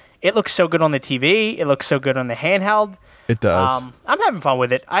style. It looks so good on the TV. It looks so good on the handheld. It does. I'm having fun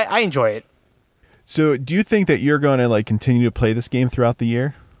with it. I enjoy it. So, do you think that you're going to like continue to play this game throughout the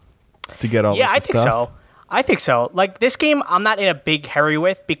year to get all? Yeah, the I think stuff? so. I think so. Like this game, I'm not in a big hurry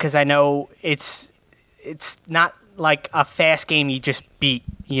with because I know it's not like a fast game you just beat.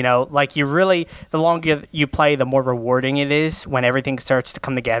 Like the longer you play, the more rewarding it is when everything starts to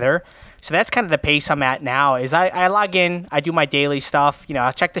come together. So that's kind of the pace I'm at now is I log in, I do my daily stuff,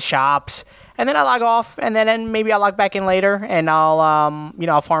 I check the shops, and then I log off, and then maybe I'll log back in later, and I'll,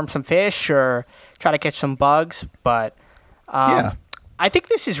 I'll farm some fish or try to catch some bugs. But Yeah. I think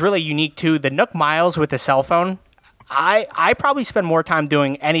this is really unique too. The Nook Miles with the cell phone, I probably spend more time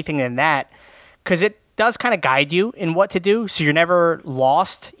doing anything than that because it does kind of guide you in what to do, so you're never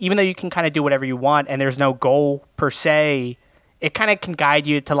lost, even though you can kind of do whatever you want and there's no goal per se. It kind of can guide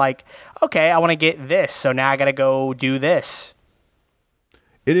you to like, okay, I want to get this, so now I got to go do this.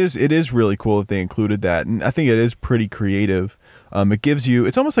 It is really cool that they included that, and I think it is pretty creative.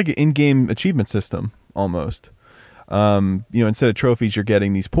 It's almost like an in-game achievement system almost. Instead of trophies, you're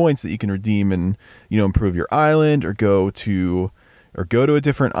getting these points that you can redeem and improve your island or go to a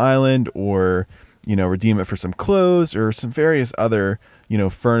different island or redeem it for some clothes or some various other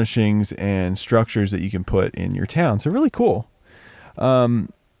furnishings and structures that you can put in your town. So really cool.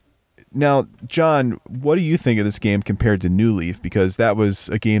 Now, John, what do you think of this game compared to New Leaf? Because that was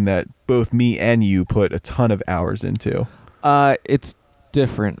a game that both me and you put a ton of hours into. It's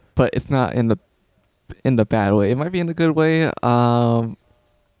different, but it's not in the bad way. It might be in a good way. I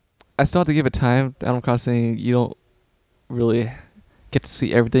still have to give it time. Animal Crossing, you don't really get to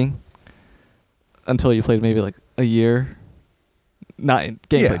see everything until you played maybe like a year. Not in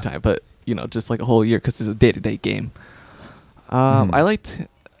gameplay time, but just like a whole year because it's a day-to-day game. I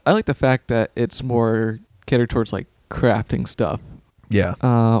like the fact that it's more catered towards like crafting stuff. Yeah.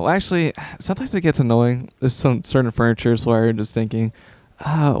 Well, actually, sometimes it gets annoying. There's some certain furnitures where I'm just thinking,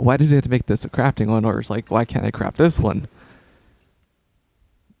 why did they have to make this a crafting one? Or it's like, why can't I craft this one?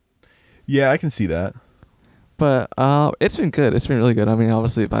 Yeah, I can see that. But it's been good. It's been really good. I mean,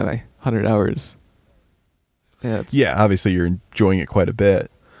 obviously by my 100 hours. Yeah, obviously you're enjoying it quite a bit.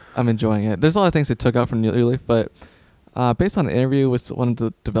 I'm enjoying it. There's a lot of things they took out from New Leaf, but based on an interview with one of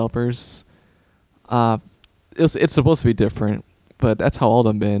the developers, it's supposed to be different, but that's how all of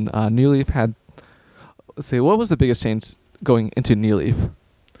them been. New Leaf had, let's see, what was the biggest change going into New Leaf?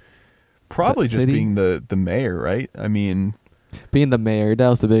 Probably just city? being the mayor, right? I mean, being the mayor, that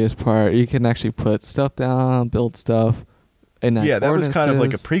was the biggest part. You can actually put stuff down, build stuff. And that was kind of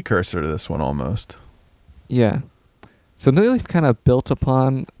like a precursor to this one almost. Yeah. So New Leaf kind of built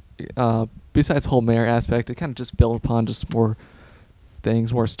upon, besides the whole mayor aspect, it kind of just built upon just more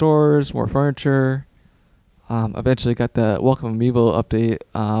things, more stores, more furniture. Eventually got the Welcome Amiibo update.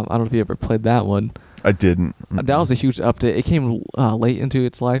 I don't know if you ever played that one. I didn't. That was a huge update. It came late into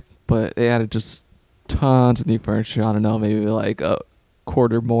its life, but it added just tons of new furniture. I don't know, maybe like a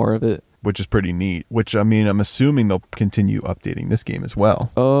quarter more of it. Which is pretty neat. Which, I mean, I'm assuming they'll continue updating this game as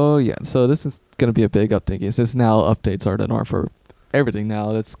well. Oh, yeah. So this is going to be a big update. Since now updates are the norm for everything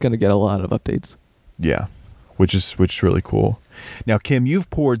now, it's going to get a lot of updates. Yeah, which is really cool. Now, Kim, you've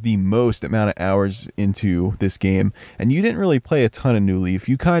poured the most amount of hours into this game, and you didn't really play a ton of New Leaf.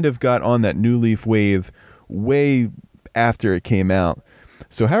 You kind of got on that New Leaf wave way after it came out.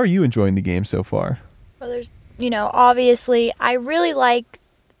 So how are you enjoying the game so far? Well, there's, obviously, I really like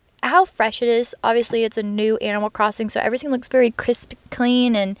how fresh it is. Obviously, it's a new Animal Crossing, so everything looks very crisp,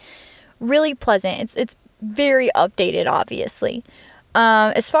 clean, and really pleasant. It's very updated, obviously.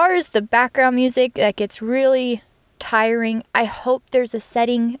 As far as the background music, that gets really tiring. I hope there's a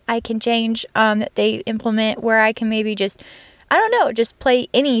setting I can change that they implement where I can maybe just play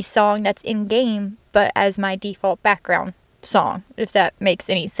any song that's in game, but as my default background song, if that makes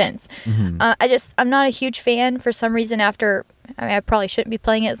any sense. Mm-hmm. I'm not a huge fan for some reason. I probably shouldn't be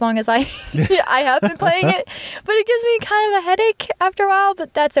playing it as long as I have been playing it, but it gives me kind of a headache after a while,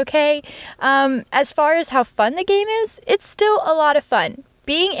 but that's okay. As far as how fun the game is, it's still a lot of fun.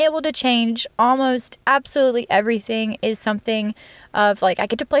 Being able to change almost absolutely everything is something of like, I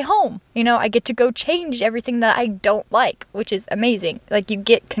get to play home, I get to go change everything that I don't like, which is amazing. Like, you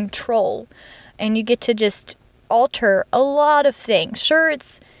get control and you get to just alter a lot of things. Sure,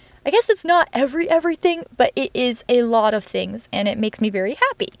 I guess it's not everything, but it is a lot of things, and it makes me very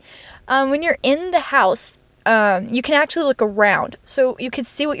happy. When you're in the house, you can actually look around, so you can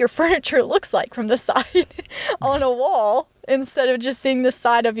see what your furniture looks like from the side on a wall instead of just seeing the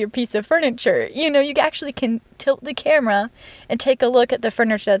side of your piece of furniture. You actually can tilt the camera and take a look at the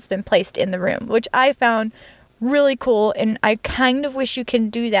furniture that's been placed in the room, which I found really cool, and I kind of wish you can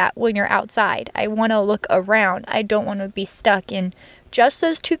do that when you're outside. I want to look around. I don't want to be stuck in just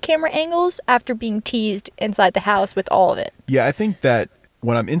those two camera angles after being teased inside the house with all of it. Yeah, I think that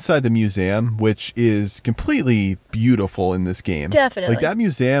when I'm inside the museum, which is completely beautiful in this game. Definitely. Like, that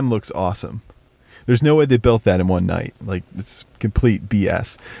museum looks awesome. There's no way they built that in one night. Like, it's complete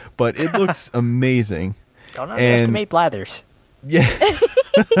BS. But it looks amazing. Don't underestimate Blathers. Yeah.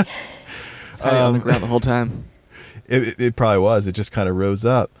 It's hiding on the ground the whole time. It probably was. It just kind of rose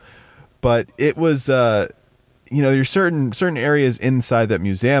up. But it was... there's certain areas inside that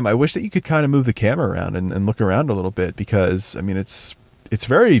museum. I wish that you could kind of move the camera around and look around a little bit, because I mean it's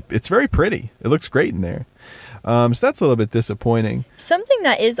very pretty. It looks great in there. So that's a little bit disappointing. Something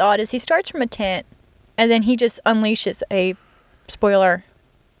that is odd is he starts from a tent and then he just unleashes a spoiler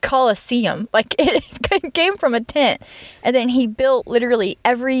coliseum. Like, it came from a tent, and then he built literally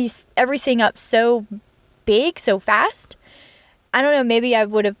everything up so big so fast. I don't know, maybe I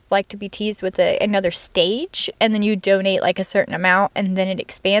would have liked to be teased with another stage, and then you donate like a certain amount and then it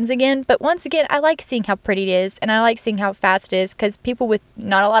expands again. But once again, I like seeing how pretty it is, and I like seeing how fast it is, because people with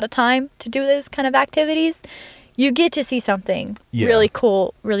not a lot of time to do those kind of activities, you get to see something really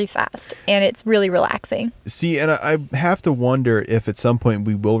cool really fast, and it's really relaxing. See, and I have to wonder if at some point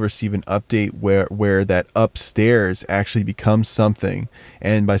we will receive an update where that upstairs actually becomes something.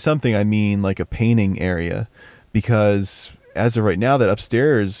 And by something, I mean like a painting area, because as of right now, that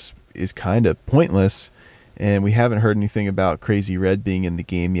upstairs is kind of pointless, and we haven't heard anything about Crazy Red being in the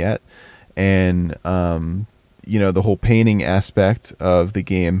game yet. And, the whole painting aspect of the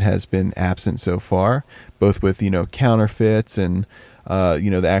game has been absent so far, both with, counterfeits and,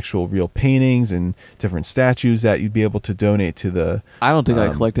 the actual real paintings and different statues that you'd be able to donate to the... I don't think I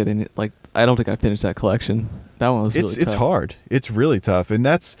collected any, I don't think I finished that collection. That one was really tough. It's hard. It's really tough. And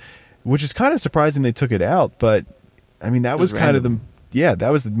which is kind of surprising they took it out, but... I mean, that was kind of that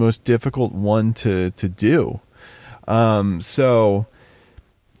was the most difficult one to do. So,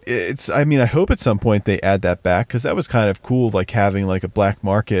 I mean, I hope at some point they add that back, because that was kind of cool, like having like a black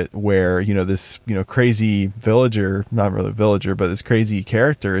market where, this, crazy villager, not really a villager, but this crazy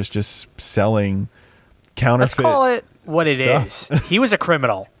character is just selling counterfeit. Let's call it what it stuff. is. He was a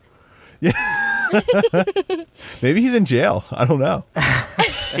criminal. Maybe he's in jail. I don't know.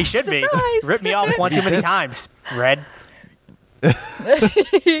 He should be. Surprise. Ripped me off one too many times, Red.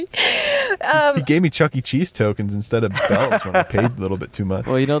 He gave me Chuck E. Cheese tokens instead of bells when I paid a little bit too much.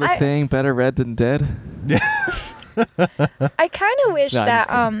 Well, you know the saying, better red than dead? I kind of wish No, I'm just that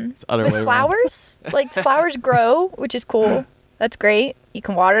kidding. It's the other way with around. flowers, like flowers grow, which is cool. That's great. You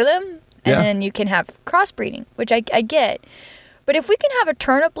can water them, and Yeah. then you can have crossbreeding, which I get. But if we can have a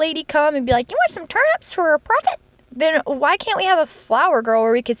turnip lady come and be like, "You want some turnips for a profit?" Then why can't we have a flower girl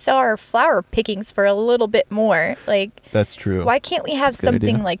where we could sell our flower pickings for a little bit more? Like, That's true. why can't we have That's a good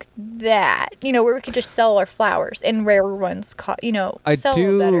something idea. like that? Where we could just sell our flowers and rare ones, sell a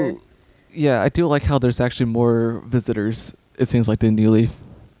little better. Yeah, I do like how there's actually more visitors, it seems like, than New Leaf.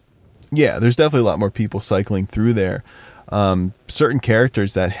 Yeah, there's definitely a lot more people cycling through there. Certain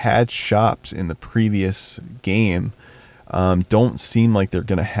characters that had shops in the previous game don't seem like they're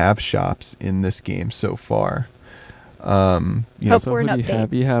going to have shops in this game so far. Hope So for an who do you update.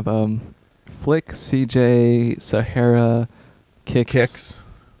 have? You have Flick, CJ, Sahara, Kix. Kicks.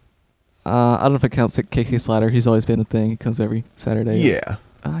 I don't know if it counts KK Slider. He's always been a thing. He comes every Saturday. Yeah.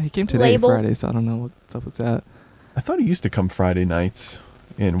 He came today, Label. Friday, so I don't know what's up with that. I thought he used to come Friday nights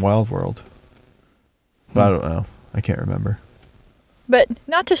in Wild World. But I don't know. I can't remember. But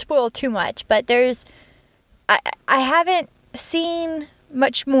not to spoil too much, but I haven't seen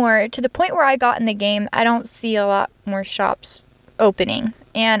much more to the point where I got in the game. I don't see a lot more shops opening,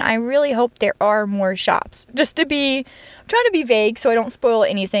 and I really hope there are more shops. I'm trying to be vague so I don't spoil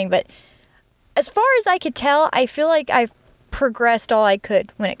anything, but as far as I could tell, I feel like I've progressed all I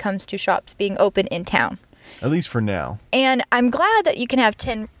could when it comes to shops being open in town. At least for now. And I'm glad that you can have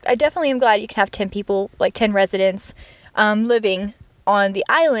 10. I definitely am glad you can have 10 people, like 10 residents, living on the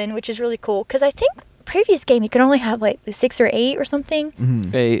island, which is really cool. Because I think previous game you could only have like 6 or 8 or something.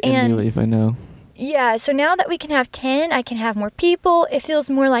 Mm-hmm. 8 in And- New Leaf, I know. Yeah, so now that we can have 10, I can have more people. It feels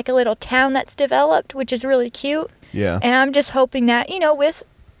more like a little town that's developed, which is really cute. Yeah. And I'm just hoping that, with,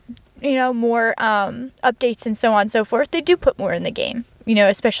 more updates and so on and so forth, they do put more in the game,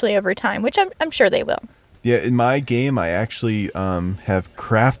 especially over time, which I'm sure they will. Yeah, in my game, I actually have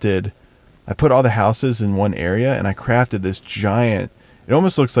crafted. I put all the houses in one area, and I crafted this giant. It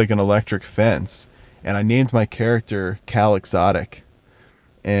almost looks like an electric fence, and I named my character Cal Exotic,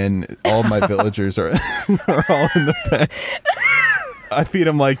 and all my villagers are are all in the fence. I feed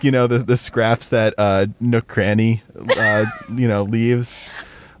them like the scraps that Nook Cranny leaves.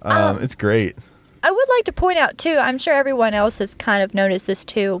 It's great. I would like to point out, too, I'm sure everyone else has kind of noticed this,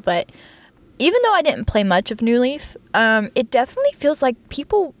 too, but even though I didn't play much of New Leaf, it definitely feels like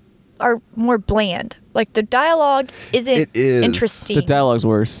people are more bland. Like, the dialogue isn't It is. interesting. The dialogue's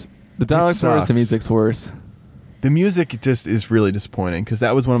worse. The dialogue's worse, the sucks. music's worse. The music just is really disappointing, because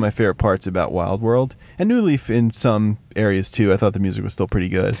that was one of my favorite parts about Wild World and New Leaf in some areas too. I thought the music was still pretty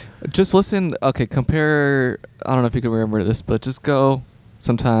good. Just listen, compare, I don't know if you can remember this, but just go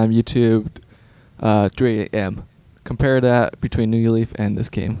sometime, YouTube, 3 a.m. Compare that between New Leaf and this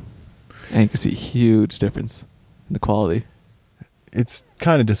game. And you can see a huge difference in the quality. It's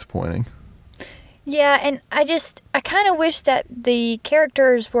kind of disappointing. Yeah, and I kind of wish that the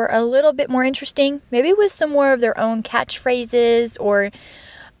characters were a little bit more interesting, maybe with some more of their own catchphrases or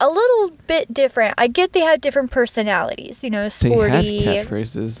a little bit different. I get they have different personalities, sporty, They had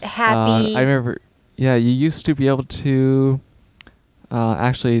catchphrases. happy. I remember, you used to be able to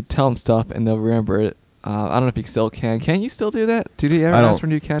actually tell them stuff and they'll remember it. I don't know if you still can. Can you still do that? Do they ever I don't- ask for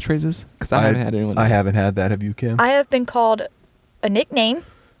new catchphrases? Because I haven't had anyone. I ask. haven't had that. Have you, Kim? I have been called a nickname.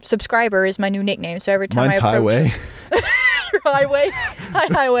 Subscriber is my new nickname, so every time Mine's I approach Highway. Highway. Hi,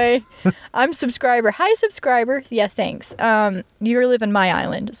 Highway. I'm subscriber. Hi, subscriber. Yeah, thanks. You live in my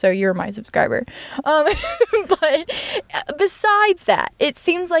island, so you're my subscriber. But besides that, it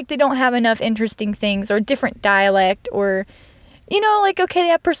seems like they don't have enough interesting things or different dialect or, okay, they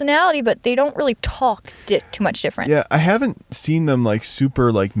have personality, but they don't really talk too much different. Yeah, I haven't seen them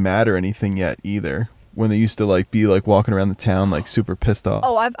super mad or anything yet either. When they used to be walking around the town super pissed off.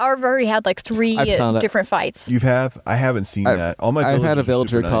 Oh, I've already had 3 I've found that- different fights. You have? I haven't seen that. All my I've had a villagers are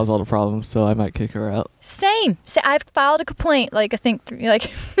villager super cause nice. all the problems, so I might kick her out. Same. I've filed a complaint I think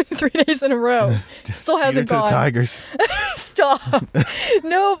 3 days in a row. Still Feed 'em hasn't to the gone. tigers. Stop.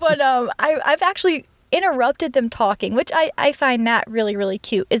 No, but I've actually interrupted them talking, which I find that really, really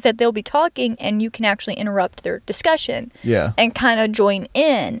cute, is that they'll be talking and you can actually interrupt their discussion. Yeah. And kind of join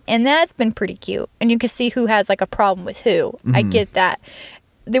in. And that's been pretty cute. And you can see who has like a problem with who. I get that.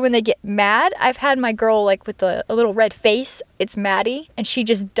 Then when they get mad, I've had my girl like with a little red face. It's Maddie. And she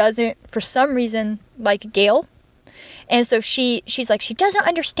just doesn't, for some reason, like Gail. And so she's like, she doesn't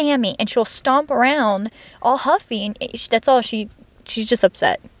understand me. And she'll stomp around all huffy. And that's all she's just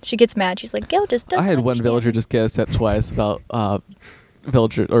upset. She gets mad. She's like, Gail just doesn't I had one understand villager me. just get upset twice about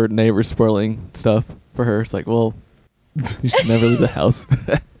villager or neighbors spoiling stuff for her. It's like, well, you should never leave the house.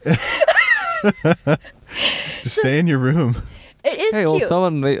 Just stay in your room. It is Hey, cute.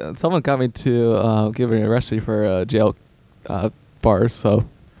 well, someone got me to give me a recipe for a jail bar, so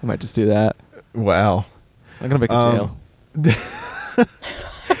I might just do that. Wow. I'm gonna make a jail.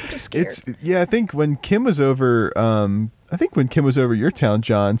 I'm scared. I think when Kim was over your town,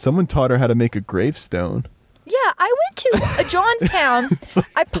 John, someone taught her how to make a gravestone. Yeah, I went to Johnstown. like,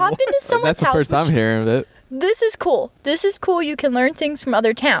 I popped into someone's That's the house. first I'm hearing of it. This is cool. This is cool. You can learn things from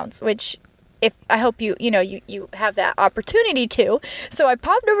other towns, which if I hope you have that opportunity to. So I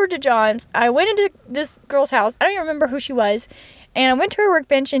popped over to John's. I went into this girl's house. I don't even remember who she was. And I went to her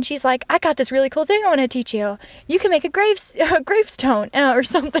workbench, and she's like, I got this really cool thing I want to teach you. You can make a gravestone or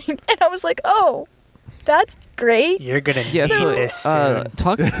something. And I was like, oh, that's great. You're gonna Yeah, need so this soon.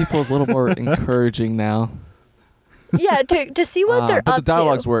 talking to people is a little more encouraging now. Yeah, to see what they're but up the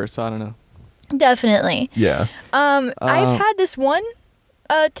dialogue's to. worse, so I don't know. Definitely. Yeah. I've had this one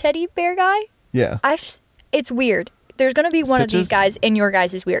teddy bear guy. Yeah. It's weird. There's gonna be one of these Stitches? guys, and your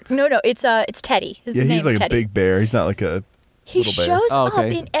guys is weird. No, it's Teddy. His Yeah, name's he's like Teddy. a big bear. He's not like a He little bear. shows Oh, up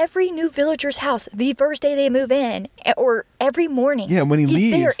okay. in every new villager's house the first day they move in, or every morning. Yeah, when he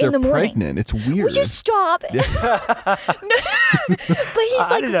He's there leaves, in they're the morning. pregnant. It's weird. Will you stop? No, but he's I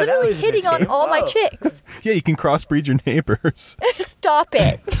like didn't know that literally was in hitting this on game. all my Whoa. chicks. Yeah, you can crossbreed your neighbors. Stop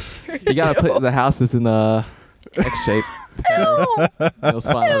it. You gotta put the houses in the X shape. No. You'll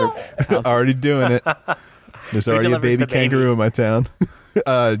spawn other houses. Already doing it. There's already a delivers baby the baby? kangaroo in my town.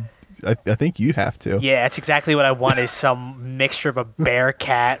 I think you have to. Yeah, that's exactly what I want. Is some mixture of a bear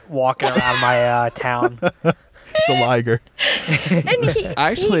cat walking around my town. It's a liger. And I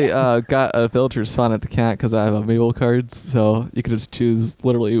actually got a villager spawn at the cat because I have amiibo cards, so you can just choose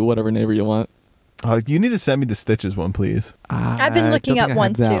literally whatever neighbor you want. You need to send me the Stitches one, please. I've been looking I don't up think I have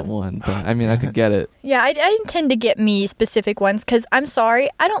ones, that too. one, but I mean, I could get it. Yeah, I intend to get me specific ones because I'm sorry,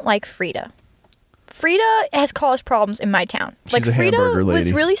 I don't like Frida. Frida has caused problems in my town. She's a Frida hamburger was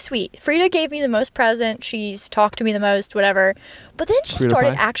lady. really sweet. Frida gave me the most present. She's talked to me the most, whatever. But then she Frida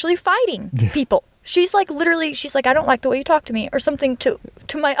started pie? actually fighting people. She's like I don't like the way you talk to me or something to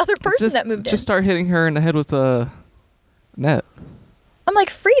my other person Just- that moved in. Just start hitting her in the head with a net. I'm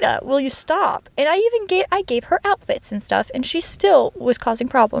like, Frida, will you stop? And I gave her outfits and stuff, and she still was causing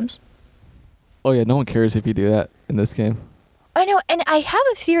problems. Oh yeah, no one cares if you do that in this game. I know, and I have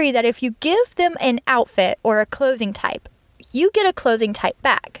a theory that if you give them an outfit or a clothing type, you get a clothing type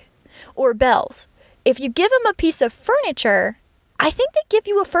back. Or bells. If you give them a piece of furniture, I think they give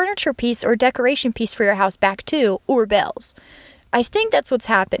you a furniture piece or decoration piece for your house back too, or bells. I think that's what's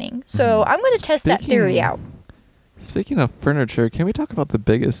happening. So I'm going to test that theory Speaking- out. Speaking of furniture, can we talk about the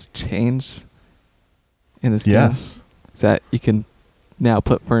biggest change in this game? Yes. Is that you can now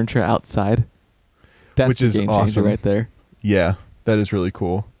put furniture outside. That's Which the is game changer awesome. right there. Yeah, that is really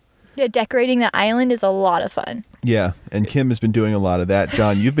cool. Yeah, decorating the island is a lot of fun. Yeah, and Kim has been doing a lot of that.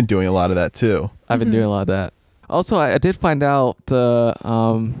 John, you've been doing a lot of that too. I've been doing a lot of that. Also, I did find out the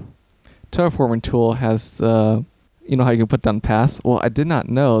terraforming tool has how you can put down paths. Well, I did not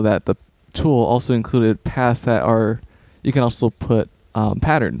know that the tool also included paths that you can also put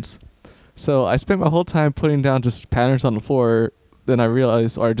patterns. So I spent my whole time putting down just patterns on the floor. Then I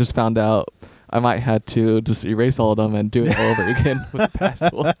realized, or I just found out, I might have to just erase all of them and do it all over again with the path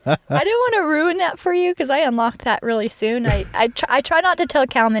tool. I didn't want to ruin that for you because I unlocked that really soon. I try not to tell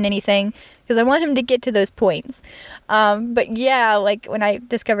Calvin anything because I want him to get to those points. But yeah, like when I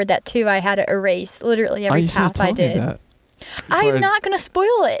discovered that too, I had to erase literally every you should have path I told me did. that. I'm not going to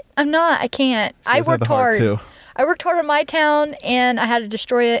spoil it. I'm not. I can't. She does have worked the heart, hard. too. I worked hard on my town and I had to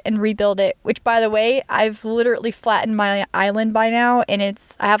destroy it and rebuild it, which by the way, I've literally flattened my island by now and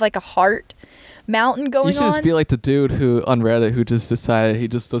I have like a heart mountain going You should on. just be like the dude on Reddit who just decided he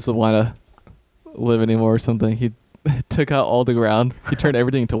just doesn't want to live anymore or something. He took out all the ground. He turned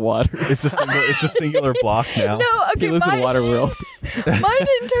everything into water. It's a singular block now. No, He okay, lives in water world. mine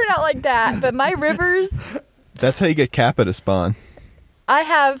didn't turn out like that, but my rivers, That's how you get Kappa to spawn. I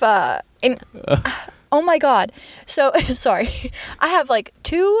have, Oh my God. So, sorry. I have like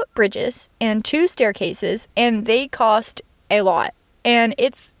 2 bridges and 2 staircases, and they cost a lot. And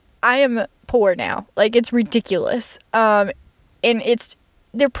I am poor now. Like, it's ridiculous. And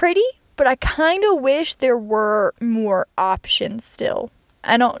they're pretty, but I kind of wish there were more options still.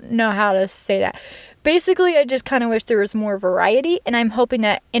 I don't know how to say that. Basically, I just kind of wish there was more variety, and I'm hoping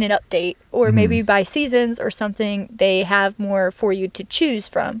that in an update or maybe by seasons or something, they have more for you to choose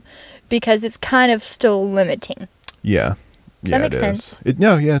from, because it's kind of still limiting. Yeah. Does that make sense? It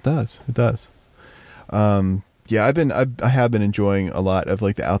does. It does. Yeah, I have been enjoying a lot of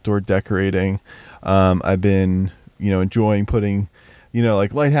like the outdoor decorating. I've been, enjoying putting,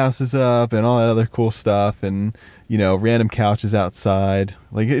 like lighthouses up and all that other cool stuff, and random couches outside.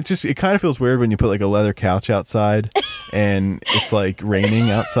 Like it kind of feels weird when you put like a leather couch outside and it's like raining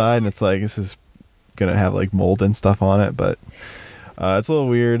outside, and it's like this is gonna have like mold and stuff on it, but it's a little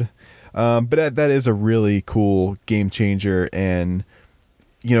weird. But that is a really cool game changer, and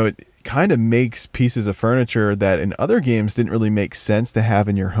it kind of makes pieces of furniture that in other games didn't really make sense to have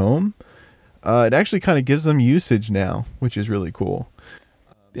in your home. It actually kind of gives them usage now, which is really cool.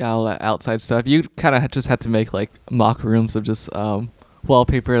 Yeah, all that outside stuff. You kind of just have to make like mock rooms of just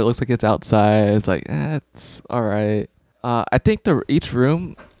wallpaper. It looks like it's outside. It's like, it's all right. I think each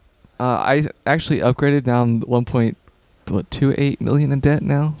room, I actually upgraded down 1.28 million in debt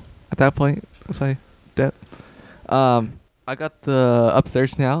now. At that point, was I debt? I got the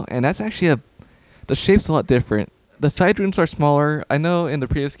upstairs now, and that's actually the shape's a lot different. The side rooms are smaller. I know in the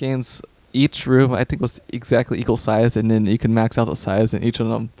previous games, each room I think was exactly equal size, and then you can max out the size, and each of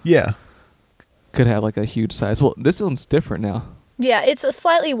them could have like a huge size. Well, this one's different now. Yeah, it's a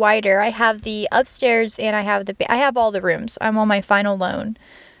slightly wider. I have the upstairs and I have all the rooms. I'm on my final loan.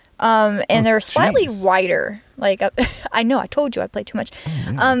 And they're slightly wider. Like I know I told you I play too much.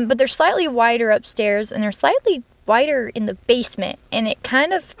 But they're slightly wider upstairs, and they're slightly wider in the basement, and it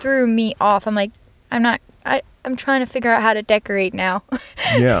kind of threw me off. I'm like, I'm trying to figure out how to decorate now.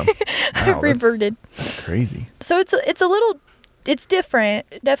 Yeah. Wow, I've reverted. That's crazy. So it's different.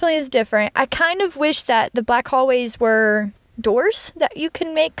 Definitely is different. I kind of wish that the black hallways were doors that you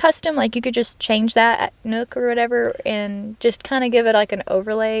can make custom. Like you could just change that at Nook or whatever and just kind of give it like an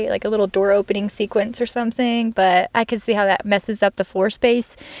overlay, like a little door opening sequence or something. But I could see how that messes up the floor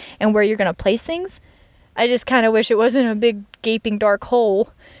space and where you're going to place things. I just kind of wish it wasn't a big gaping dark hole,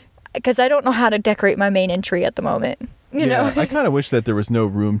 because I don't know how to decorate my main entry at the moment. You know? I kind of wish that there was no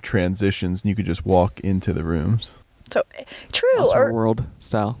room transitions and you could just walk into the rooms. So true. Also world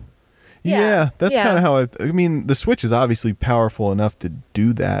style. Yeah, that's kind of how I mean, the Switch is obviously powerful enough to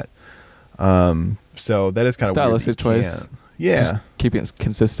do that. So that is kind of stylistic choice. Yeah. Just keeping it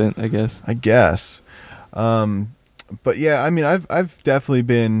consistent, I guess. But yeah, I mean, I've definitely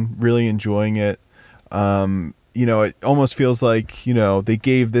been really enjoying it. It almost feels like, they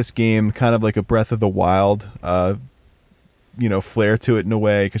gave this game kind of like a Breath of the Wild, flair to it in a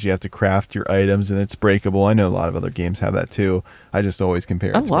way, because you have to craft your items and it's breakable. I know a lot of other games have that too. I just always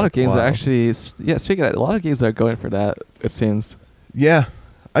compare it to a lot of games are actually, speaking of that, a lot of games are going for that, it seems. Yeah.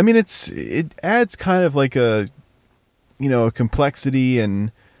 I mean, it adds kind of like a complexity,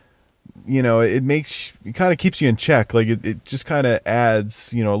 and, it kind of keeps you in check. Like it just kind of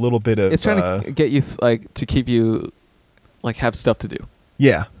adds, a little bit of. It's trying to get you to keep you have stuff to do.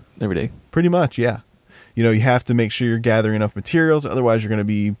 Yeah. Every day. Pretty much. Yeah. You have to make sure you're gathering enough materials. Otherwise, you're going to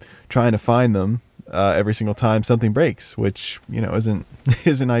be trying to find them every single time something breaks, which,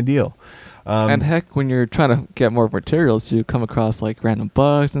 isn't ideal. And heck, when you're trying to get more materials, you come across random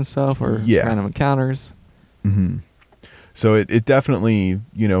bugs and stuff, or random encounters. Mm-hmm. So it definitely,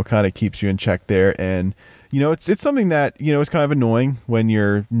 kind of keeps you in check there. And, it's something that, is kind of annoying when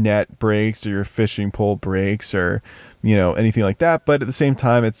your net breaks or your fishing pole breaks or, anything like that. But at the same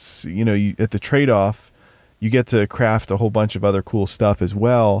time, it's, at the trade-off, you get to craft a whole bunch of other cool stuff as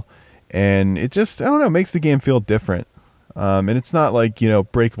well. And it just, I don't know, makes the game feel different. And it's not like,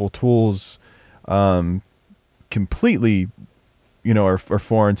 breakable tools completely, are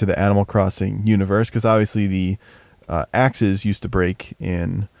foreign to the Animal Crossing universe, because obviously the axes used to break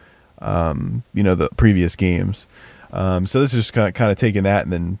in, the previous games. So this is just kind of taking that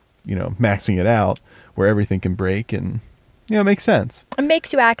and then, maxing it out where everything can break, and, it makes sense. It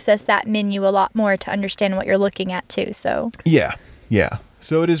makes you access that menu a lot more to understand what you're looking at too. So yeah.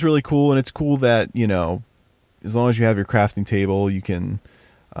 So it is really cool, and it's cool that, as long as you have your crafting table, you can,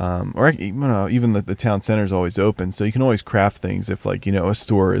 or even the town center is always open, so you can always craft things if a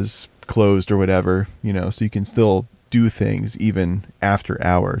store is closed or whatever, so you can still do things even after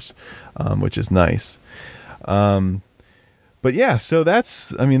hours, which is nice. But yeah, so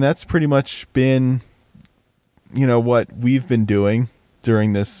that's pretty much been what we've been doing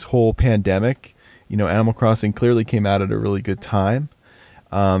during this whole pandemic, Animal Crossing clearly came out at a really good time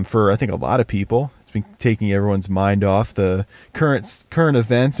for, I think, a lot of people. It's been taking everyone's mind off the current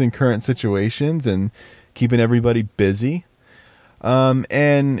events and current situations and keeping everybody busy.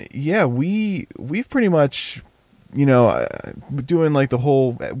 And yeah, we've pretty much, doing like the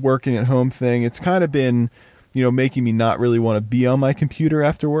whole working at home thing. It's kind of been, making me not really want to be on my computer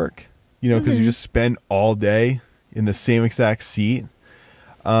after work, because you just spend all day in the same exact seat.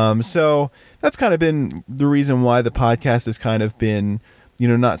 So that's kind of been the reason why the podcast has kind of been,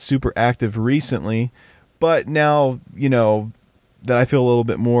 not super active recently, but now, that I feel a little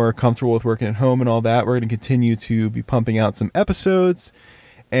bit more comfortable with working at home and all that, we're going to continue to be pumping out some episodes.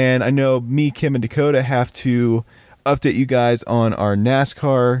 And I know me, Kim, and Dakota have to update you guys on our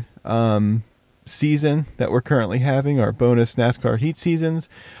NASCAR season that we're currently having, our bonus NASCAR heat seasons,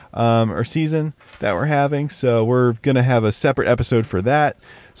 or season that we're having. So we're going to have a separate episode for that.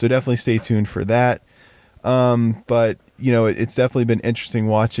 So definitely stay tuned for that. But, it's definitely been interesting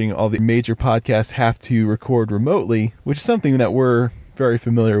watching all the major podcasts have to record remotely, which is something that we're very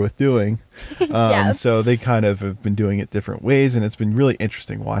familiar with doing. Yeah. So they kind of have been doing it different ways, and it's been really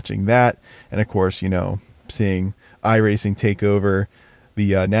interesting watching that. And of course, seeing iRacing take over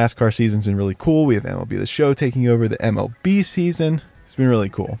the NASCAR season's been really cool. We have MLB The Show taking over the MLB season. It's been really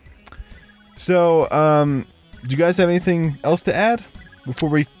cool. So, do you guys have anything else to add before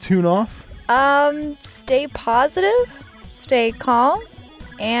we tune off? Stay positive, stay calm,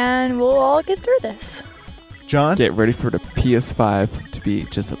 and we'll all get through this. John? Get ready for the PS5 to be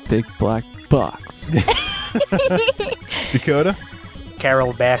just a big black box. Dakota?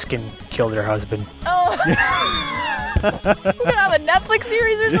 Carol Baskin killed her husband. Oh. We're gonna have a Netflix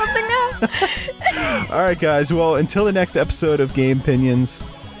series or something now. All right, guys. Well, until the next episode of Game Opinions,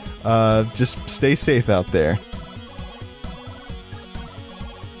 just stay safe out there.